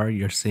car,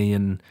 you're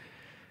seeing,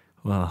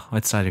 well,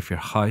 outside of your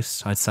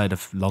house, outside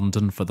of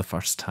London for the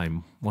first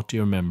time. What do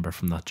you remember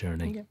from that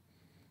journey?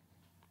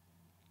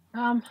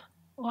 Well,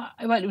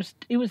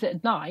 it was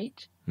at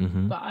night,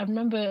 but I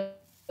remember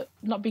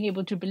not being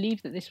able to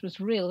believe that this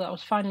was real, that I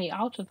was finally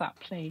out of that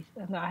place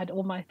and that I had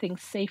all my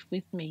things safe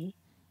with me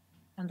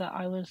and that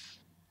I was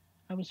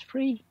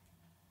free.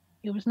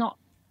 It was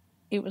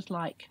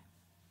like,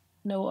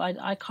 no,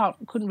 I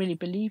couldn't really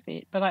believe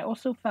it. But I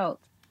also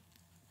felt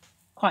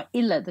quite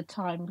ill at the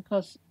time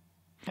because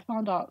I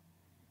found out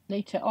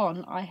later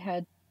on I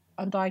had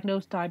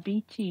undiagnosed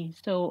diabetes,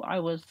 so I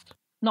was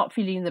not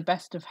feeling the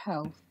best of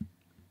health.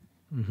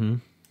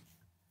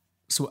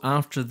 So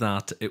after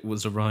that, it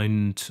was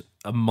around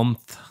a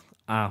month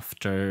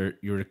after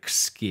your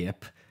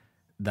escape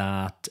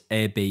that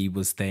AB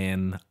was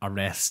then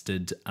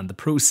arrested and the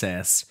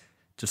process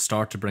to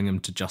start to bring him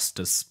to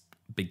justice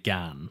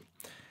began.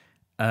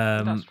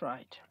 That's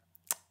right.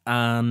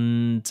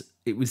 And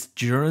it was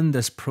during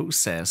this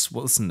process,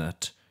 wasn't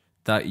it,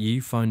 that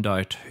you found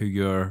out who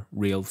your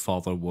real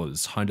father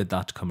was? How did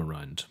that come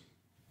around?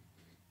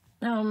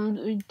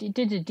 We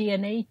did a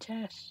DNA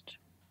test.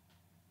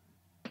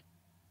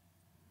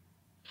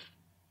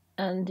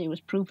 And it was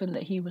proven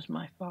that he was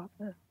my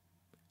father.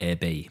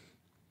 AB.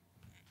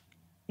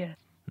 Yes.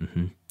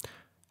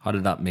 How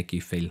did that make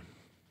you feel?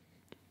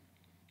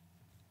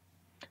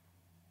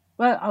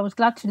 Well, I was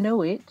glad to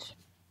know it,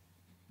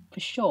 for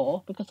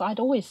sure, because I'd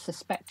always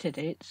suspected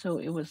it. So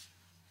it was,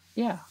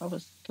 I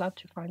was glad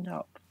to find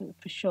out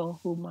for sure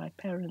who my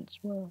parents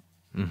were.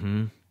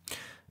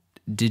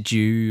 Did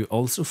you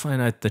also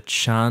find out that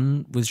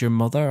Shan was your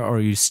mother, or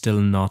are you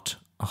still not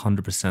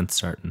 100%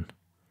 certain?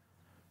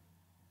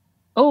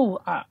 Oh,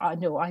 I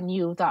know. I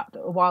knew that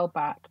a while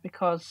back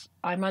because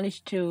I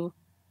managed to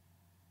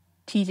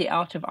tease it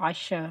out of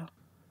Aisha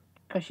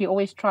because she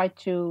always tried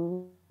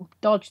to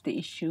dodge the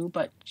issue,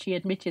 but she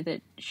admitted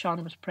that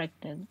Shan was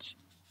pregnant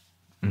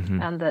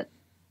and that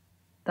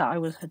I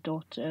was her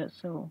daughter.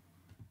 So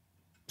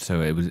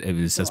it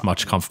was as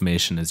much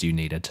confirmation as you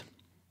needed.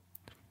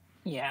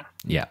 Yeah.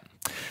 Yeah.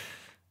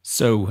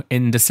 So,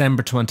 in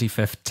December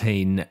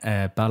 2015,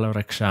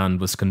 Balarakshan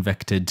was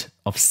convicted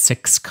of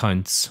 6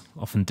 counts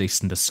of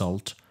indecent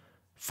assault,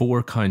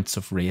 4 counts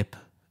of rape,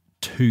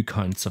 2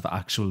 counts of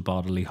actual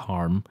bodily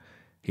harm.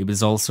 He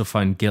was also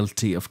found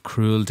guilty of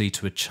cruelty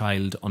to a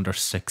child under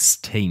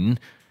 16.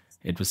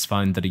 It was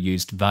found that he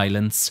used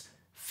violence,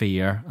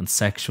 fear, and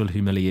sexual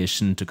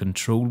humiliation to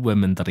control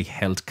women that he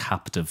held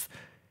captive.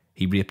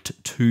 He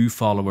raped 2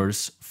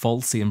 followers,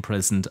 falsely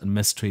imprisoned and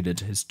mistreated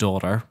his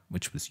daughter,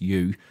 which was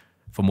you,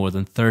 for more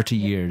than 30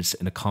 years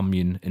in a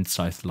commune in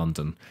South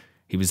London.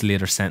 He was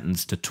later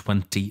sentenced to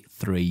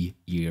 23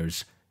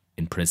 years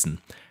in prison.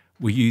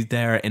 Were you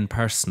there in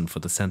person for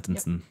the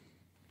sentencing?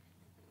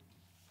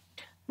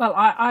 Well,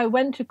 I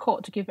went to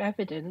court to give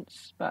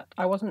evidence, but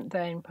I wasn't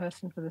there in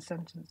person for the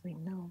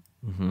sentencing, no.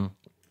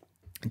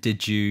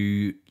 Did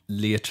you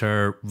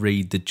later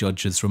read the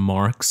judge's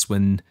remarks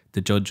when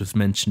the judge was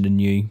mentioning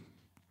you?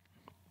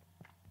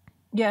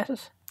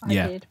 Yes, I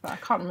Yeah. did, but I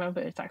can't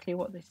remember exactly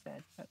what they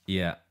said. But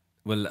Yeah.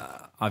 Well,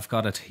 I've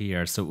got it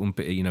here, so it won't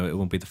be, it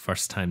won't be the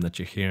first time that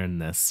you're hearing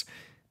this.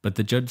 But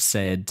the judge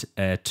said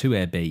to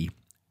AB,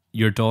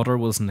 "Your daughter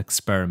was an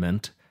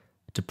experiment,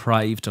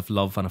 deprived of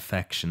love and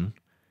affection.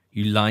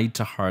 You lied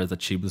to her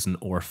that she was an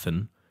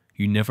orphan.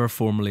 You never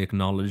formally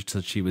acknowledged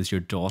that she was your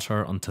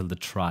daughter until the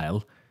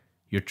trial.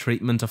 Your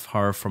treatment of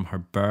her from her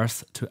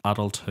birth to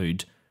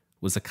adulthood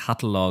was a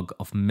catalogue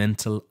of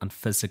mental and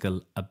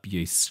physical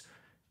abuse.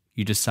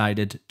 You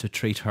decided to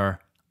treat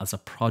her as a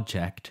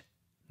project,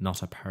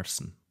 not a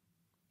person."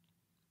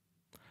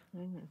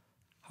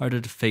 How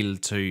did it feel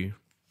to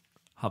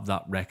have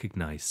that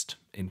recognised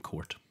in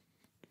court?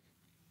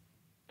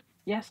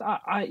 yes,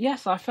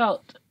 I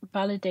felt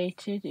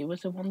validated. It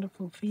was a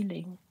wonderful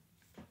feeling.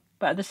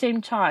 But at the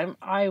same time,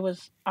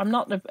 I'm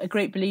not a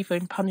great believer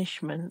in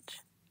punishment.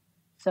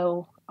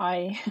 So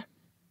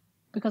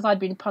because I'd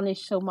been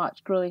punished so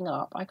much growing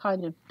up, I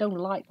kind of don't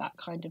like that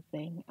kind of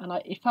thing. And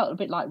it felt a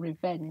bit like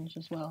revenge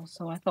as well.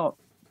 So I thought,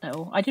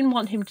 no, I didn't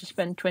want him to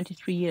spend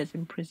 23 years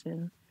in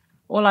prison.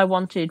 All I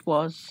wanted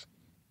was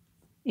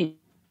it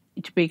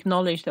to be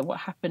acknowledged that what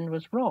happened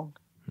was wrong.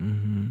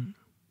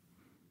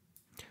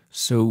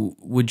 So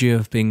would you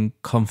have been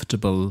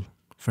comfortable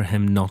for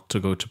him not to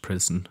go to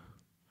prison?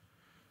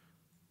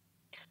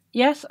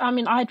 Yes, I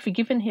mean, I had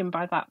forgiven him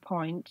by that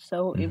point.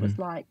 So it was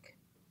like,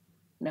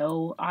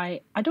 no,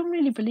 I don't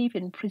really believe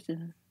in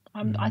prison.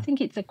 I think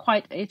it's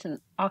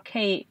an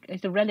archaic,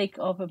 it's a relic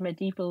of a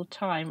medieval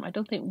time. I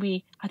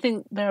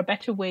think there are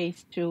better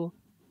ways to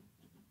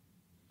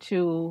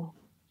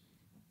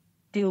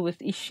deal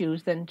with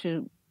issues than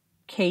to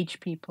cage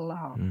people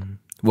out.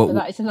 So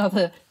that's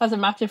a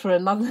matter for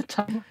another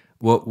time.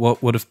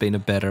 What would have been a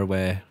better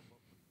way?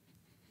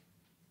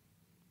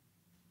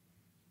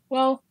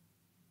 Well,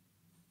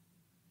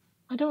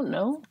 I don't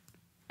know.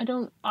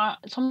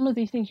 Some of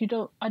these things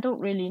I don't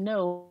really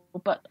know.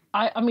 But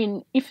I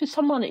mean, if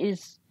someone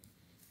is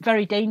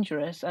very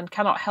dangerous and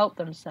cannot help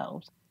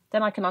themselves,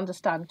 then I can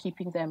understand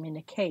keeping them in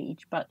a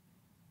cage. But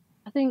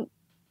I think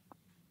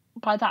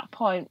by that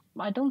point,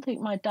 I don't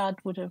think my dad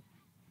would have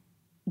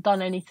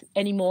done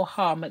any more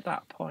harm at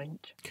that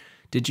point.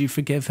 Did you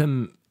forgive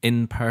him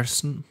in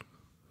person?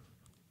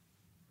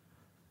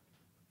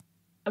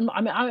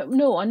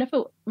 No, I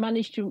never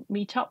managed to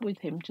meet up with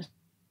him to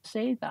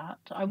say that.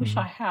 I wish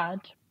I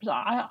had.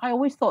 I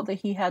always thought that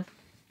he had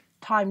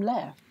time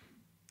left,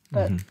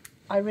 but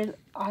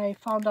I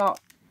found out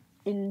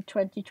in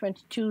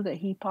 2022 that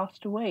he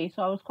passed away.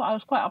 So I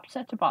was quite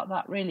upset about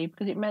that, really,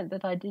 because it meant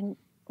that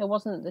there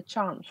wasn't the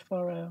chance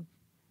for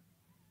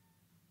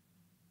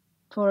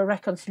a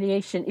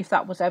reconciliation if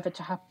that was ever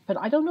to happen.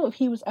 I don't know if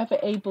he was ever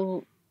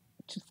able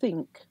to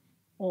think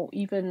or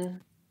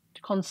even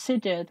to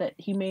consider that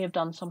he may have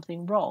done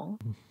something wrong,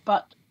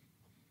 but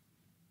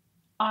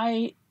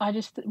I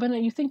just, when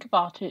you think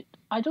about it,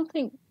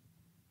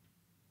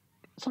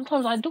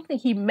 sometimes I don't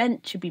think he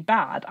meant to be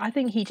bad. I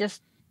think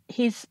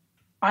his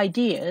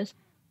ideas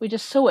were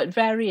just so at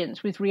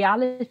variance with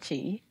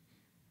reality.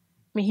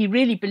 I mean, he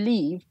really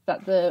believed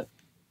that the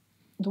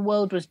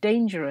world was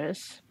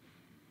dangerous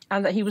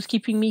and that he was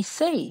keeping me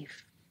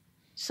safe.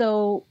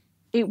 So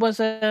it was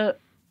an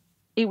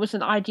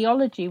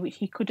ideology which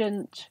he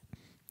couldn't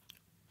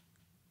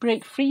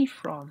break free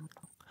from.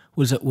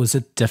 Was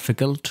it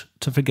difficult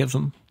to forgive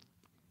him?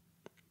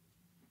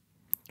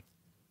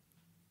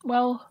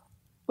 Well,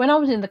 when I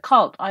was in the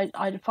cult,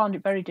 I found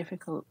it very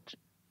difficult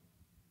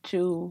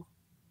to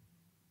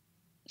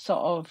sort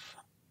of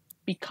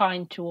be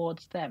kind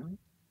towards them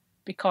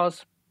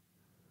because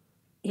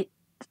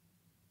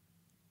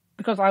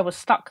I was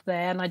stuck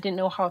there and I didn't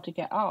know how to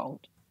get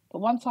out. But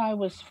once I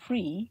was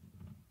free,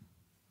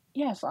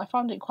 yes, I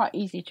found it quite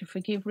easy to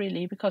forgive,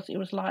 really, because it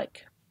was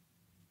like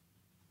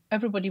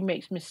everybody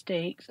makes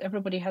mistakes.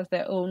 Everybody has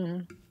their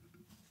own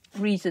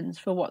reasons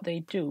for what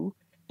they do.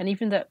 And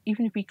even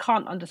if we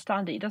can't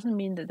understand it, it doesn't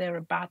mean that they're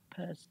a bad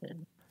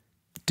person.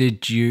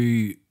 Did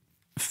you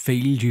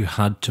feel you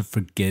had to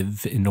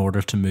forgive in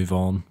order to move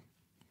on?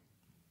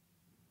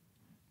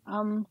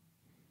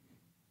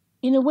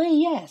 In a way,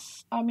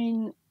 yes. I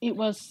mean,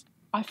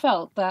 I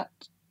felt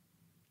that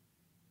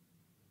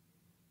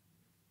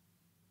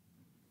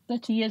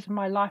 30 years of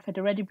my life had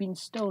already been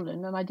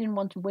stolen, and I didn't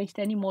want to waste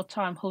any more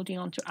time holding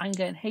on to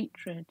anger and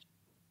hatred.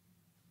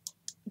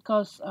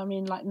 Because, I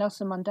mean, like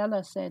Nelson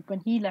Mandela said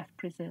when he left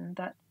prison,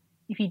 that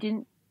if he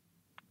didn't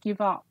give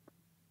up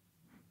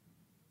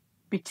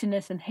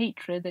bitterness and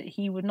hatred, that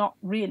he would not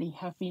really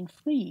have been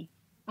free.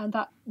 And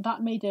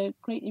that made a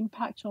great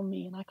impact on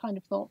me. And I kind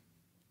of thought,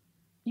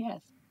 yes,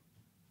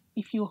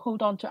 if you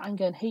hold on to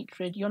anger and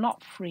hatred, you're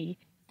not free.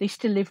 They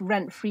still live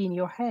rent-free in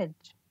your head.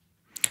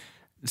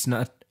 It's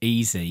not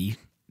easy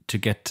to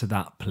get to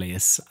that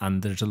place,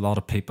 and there's a lot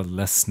of people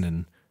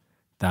listening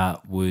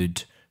that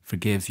would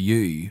forgive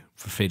you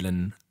for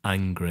feeling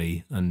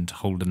angry and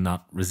holding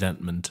that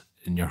resentment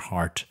in your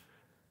heart.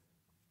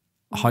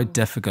 How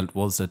difficult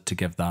was it to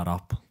give that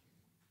up?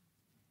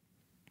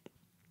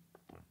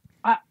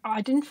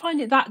 I didn't find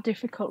it that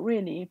difficult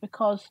really,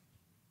 because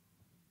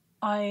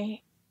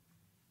I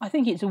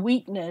think it's a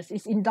weakness,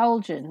 it's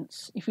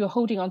indulgence. If you're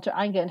holding on to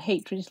anger and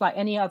hatred, it's like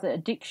any other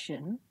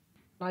addiction.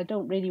 I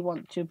don't really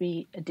want to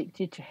be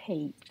addicted to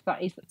hate.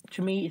 That is,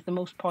 to me, is the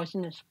most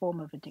poisonous form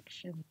of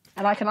addiction.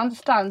 And I can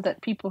understand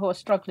that people who are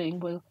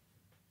struggling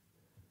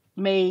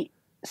may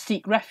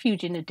seek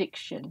refuge in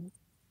addiction,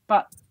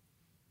 but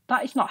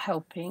that is not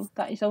helping.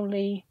 That is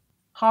only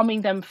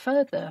harming them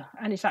further.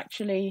 And it's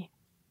actually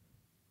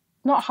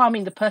not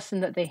harming the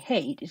person that they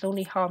hate, it's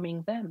only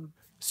harming them.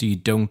 So you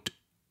don't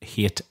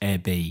hate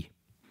AB?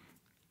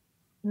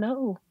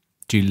 No.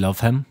 Do you love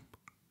him?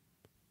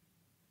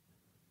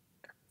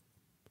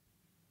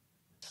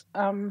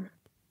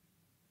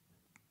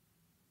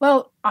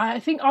 Well,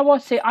 I think I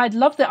would say I'd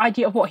love the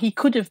idea of what he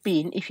could have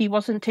been if he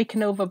wasn't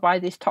taken over by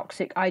this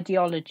toxic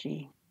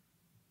ideology.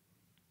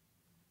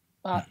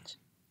 But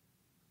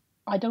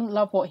I don't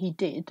love what he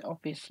did,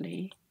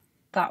 obviously.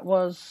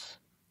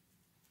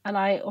 And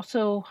I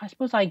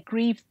suppose I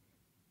grieve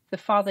the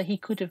father he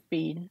could have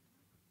been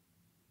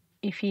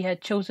if he had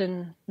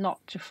chosen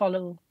not to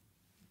follow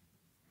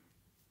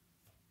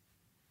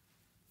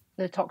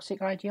the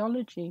toxic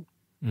ideology.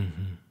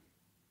 Mm-hmm.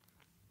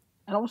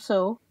 And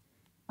also,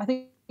 I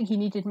think he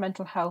needed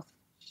mental health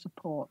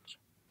support.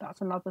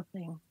 That's another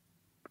thing,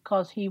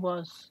 because he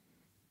was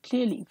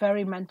clearly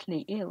very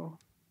mentally ill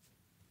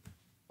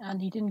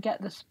and he didn't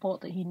get the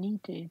support that he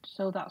needed.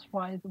 So that's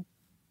why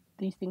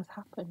these things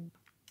happen.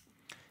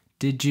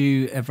 Did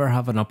you ever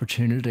have an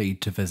opportunity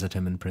to visit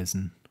him in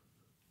prison?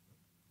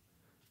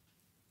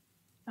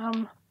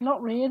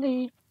 Not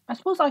really. I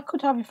suppose I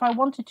could have if I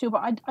wanted to,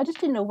 but I just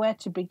didn't know where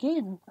to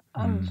begin.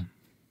 And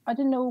I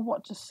didn't know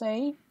what to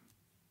say.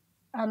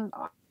 And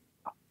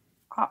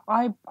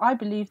I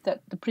believe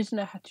that the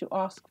prisoner had to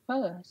ask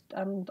first,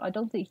 and I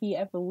don't think he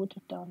ever would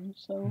have done.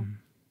 So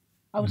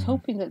I was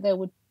hoping that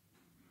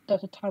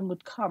that a time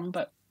would come,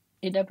 but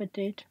it never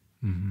did.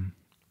 Mm-hmm.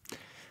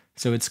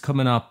 So it's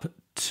coming up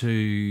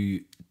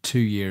to 2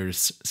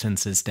 years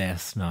since his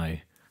death now.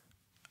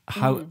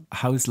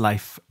 How's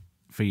life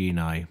for you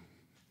now?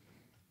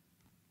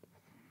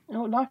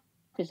 Life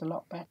is a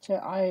lot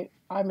better.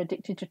 I'm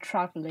addicted to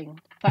travelling.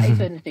 That is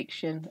an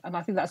addiction, and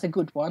I think that's a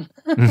good one.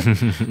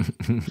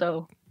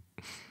 So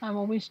I'm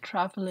always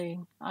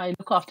travelling. I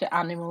look after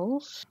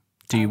animals.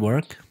 Do you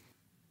work?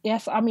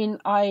 Yes, I mean,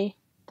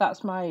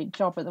 that's my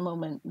job at the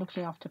moment,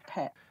 looking after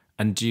pets.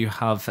 And do you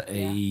have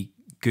a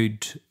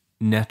good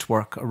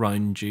network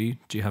around you?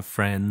 Do you have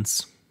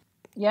friends?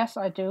 Yes,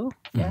 I do.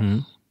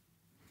 Yes.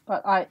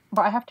 But I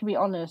have to be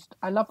honest,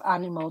 I love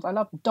animals. I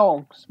love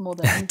dogs more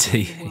than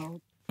anything in the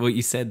world. What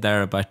you said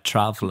there about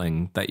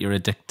travelling, that you're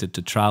addicted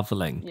to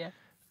travelling.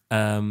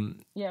 Yeah.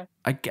 Yeah.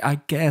 I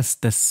guess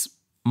this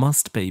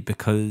must be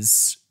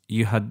because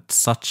you had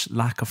such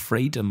lack of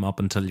freedom up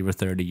until you were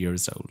 30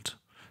 years old.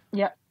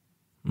 Yeah.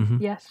 Mm-hmm.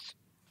 Yes.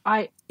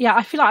 I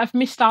feel like I've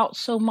missed out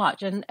so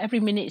much, and every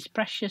minute is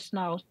precious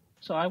now.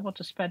 So I want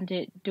to spend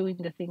it doing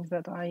the things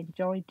that I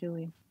enjoy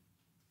doing.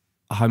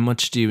 How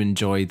much do you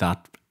enjoy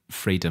that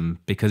freedom?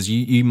 Because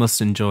you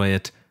must enjoy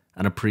it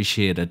and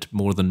appreciate it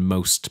more than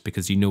most,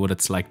 because you know what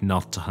it's like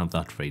not to have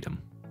that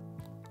freedom.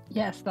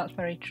 Yes, that's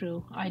very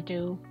true. I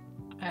do.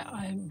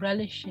 I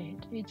relish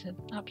it. It's an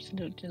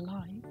absolute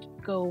delight.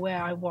 Go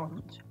where I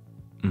want.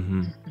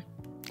 Mm-hmm.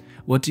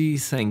 What do you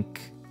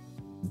think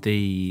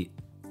the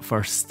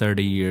first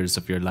 30 years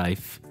of your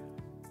life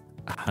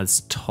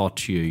has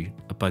taught you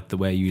about the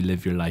way you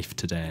live your life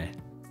today?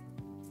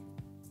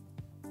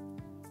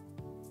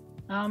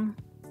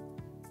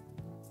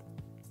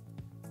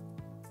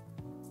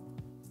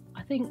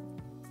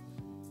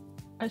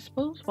 I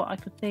suppose what I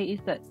could say is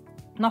that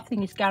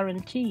nothing is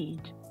guaranteed.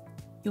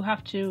 You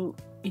have to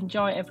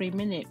enjoy every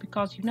minute,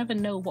 because you never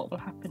know what will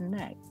happen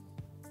next.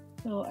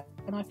 So,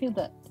 and I feel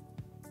that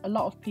a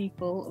lot of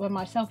people, well,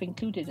 myself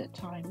included at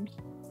times,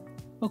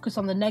 focus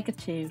on the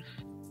negative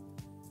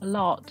a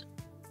lot,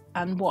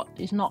 and what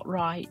is not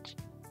right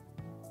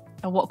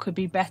and what could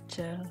be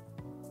better.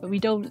 But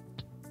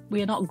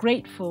we are not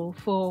grateful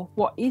for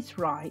what is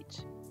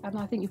right. And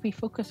I think if we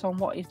focus on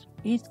what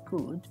is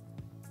good,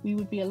 we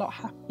would be a lot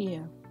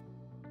happier.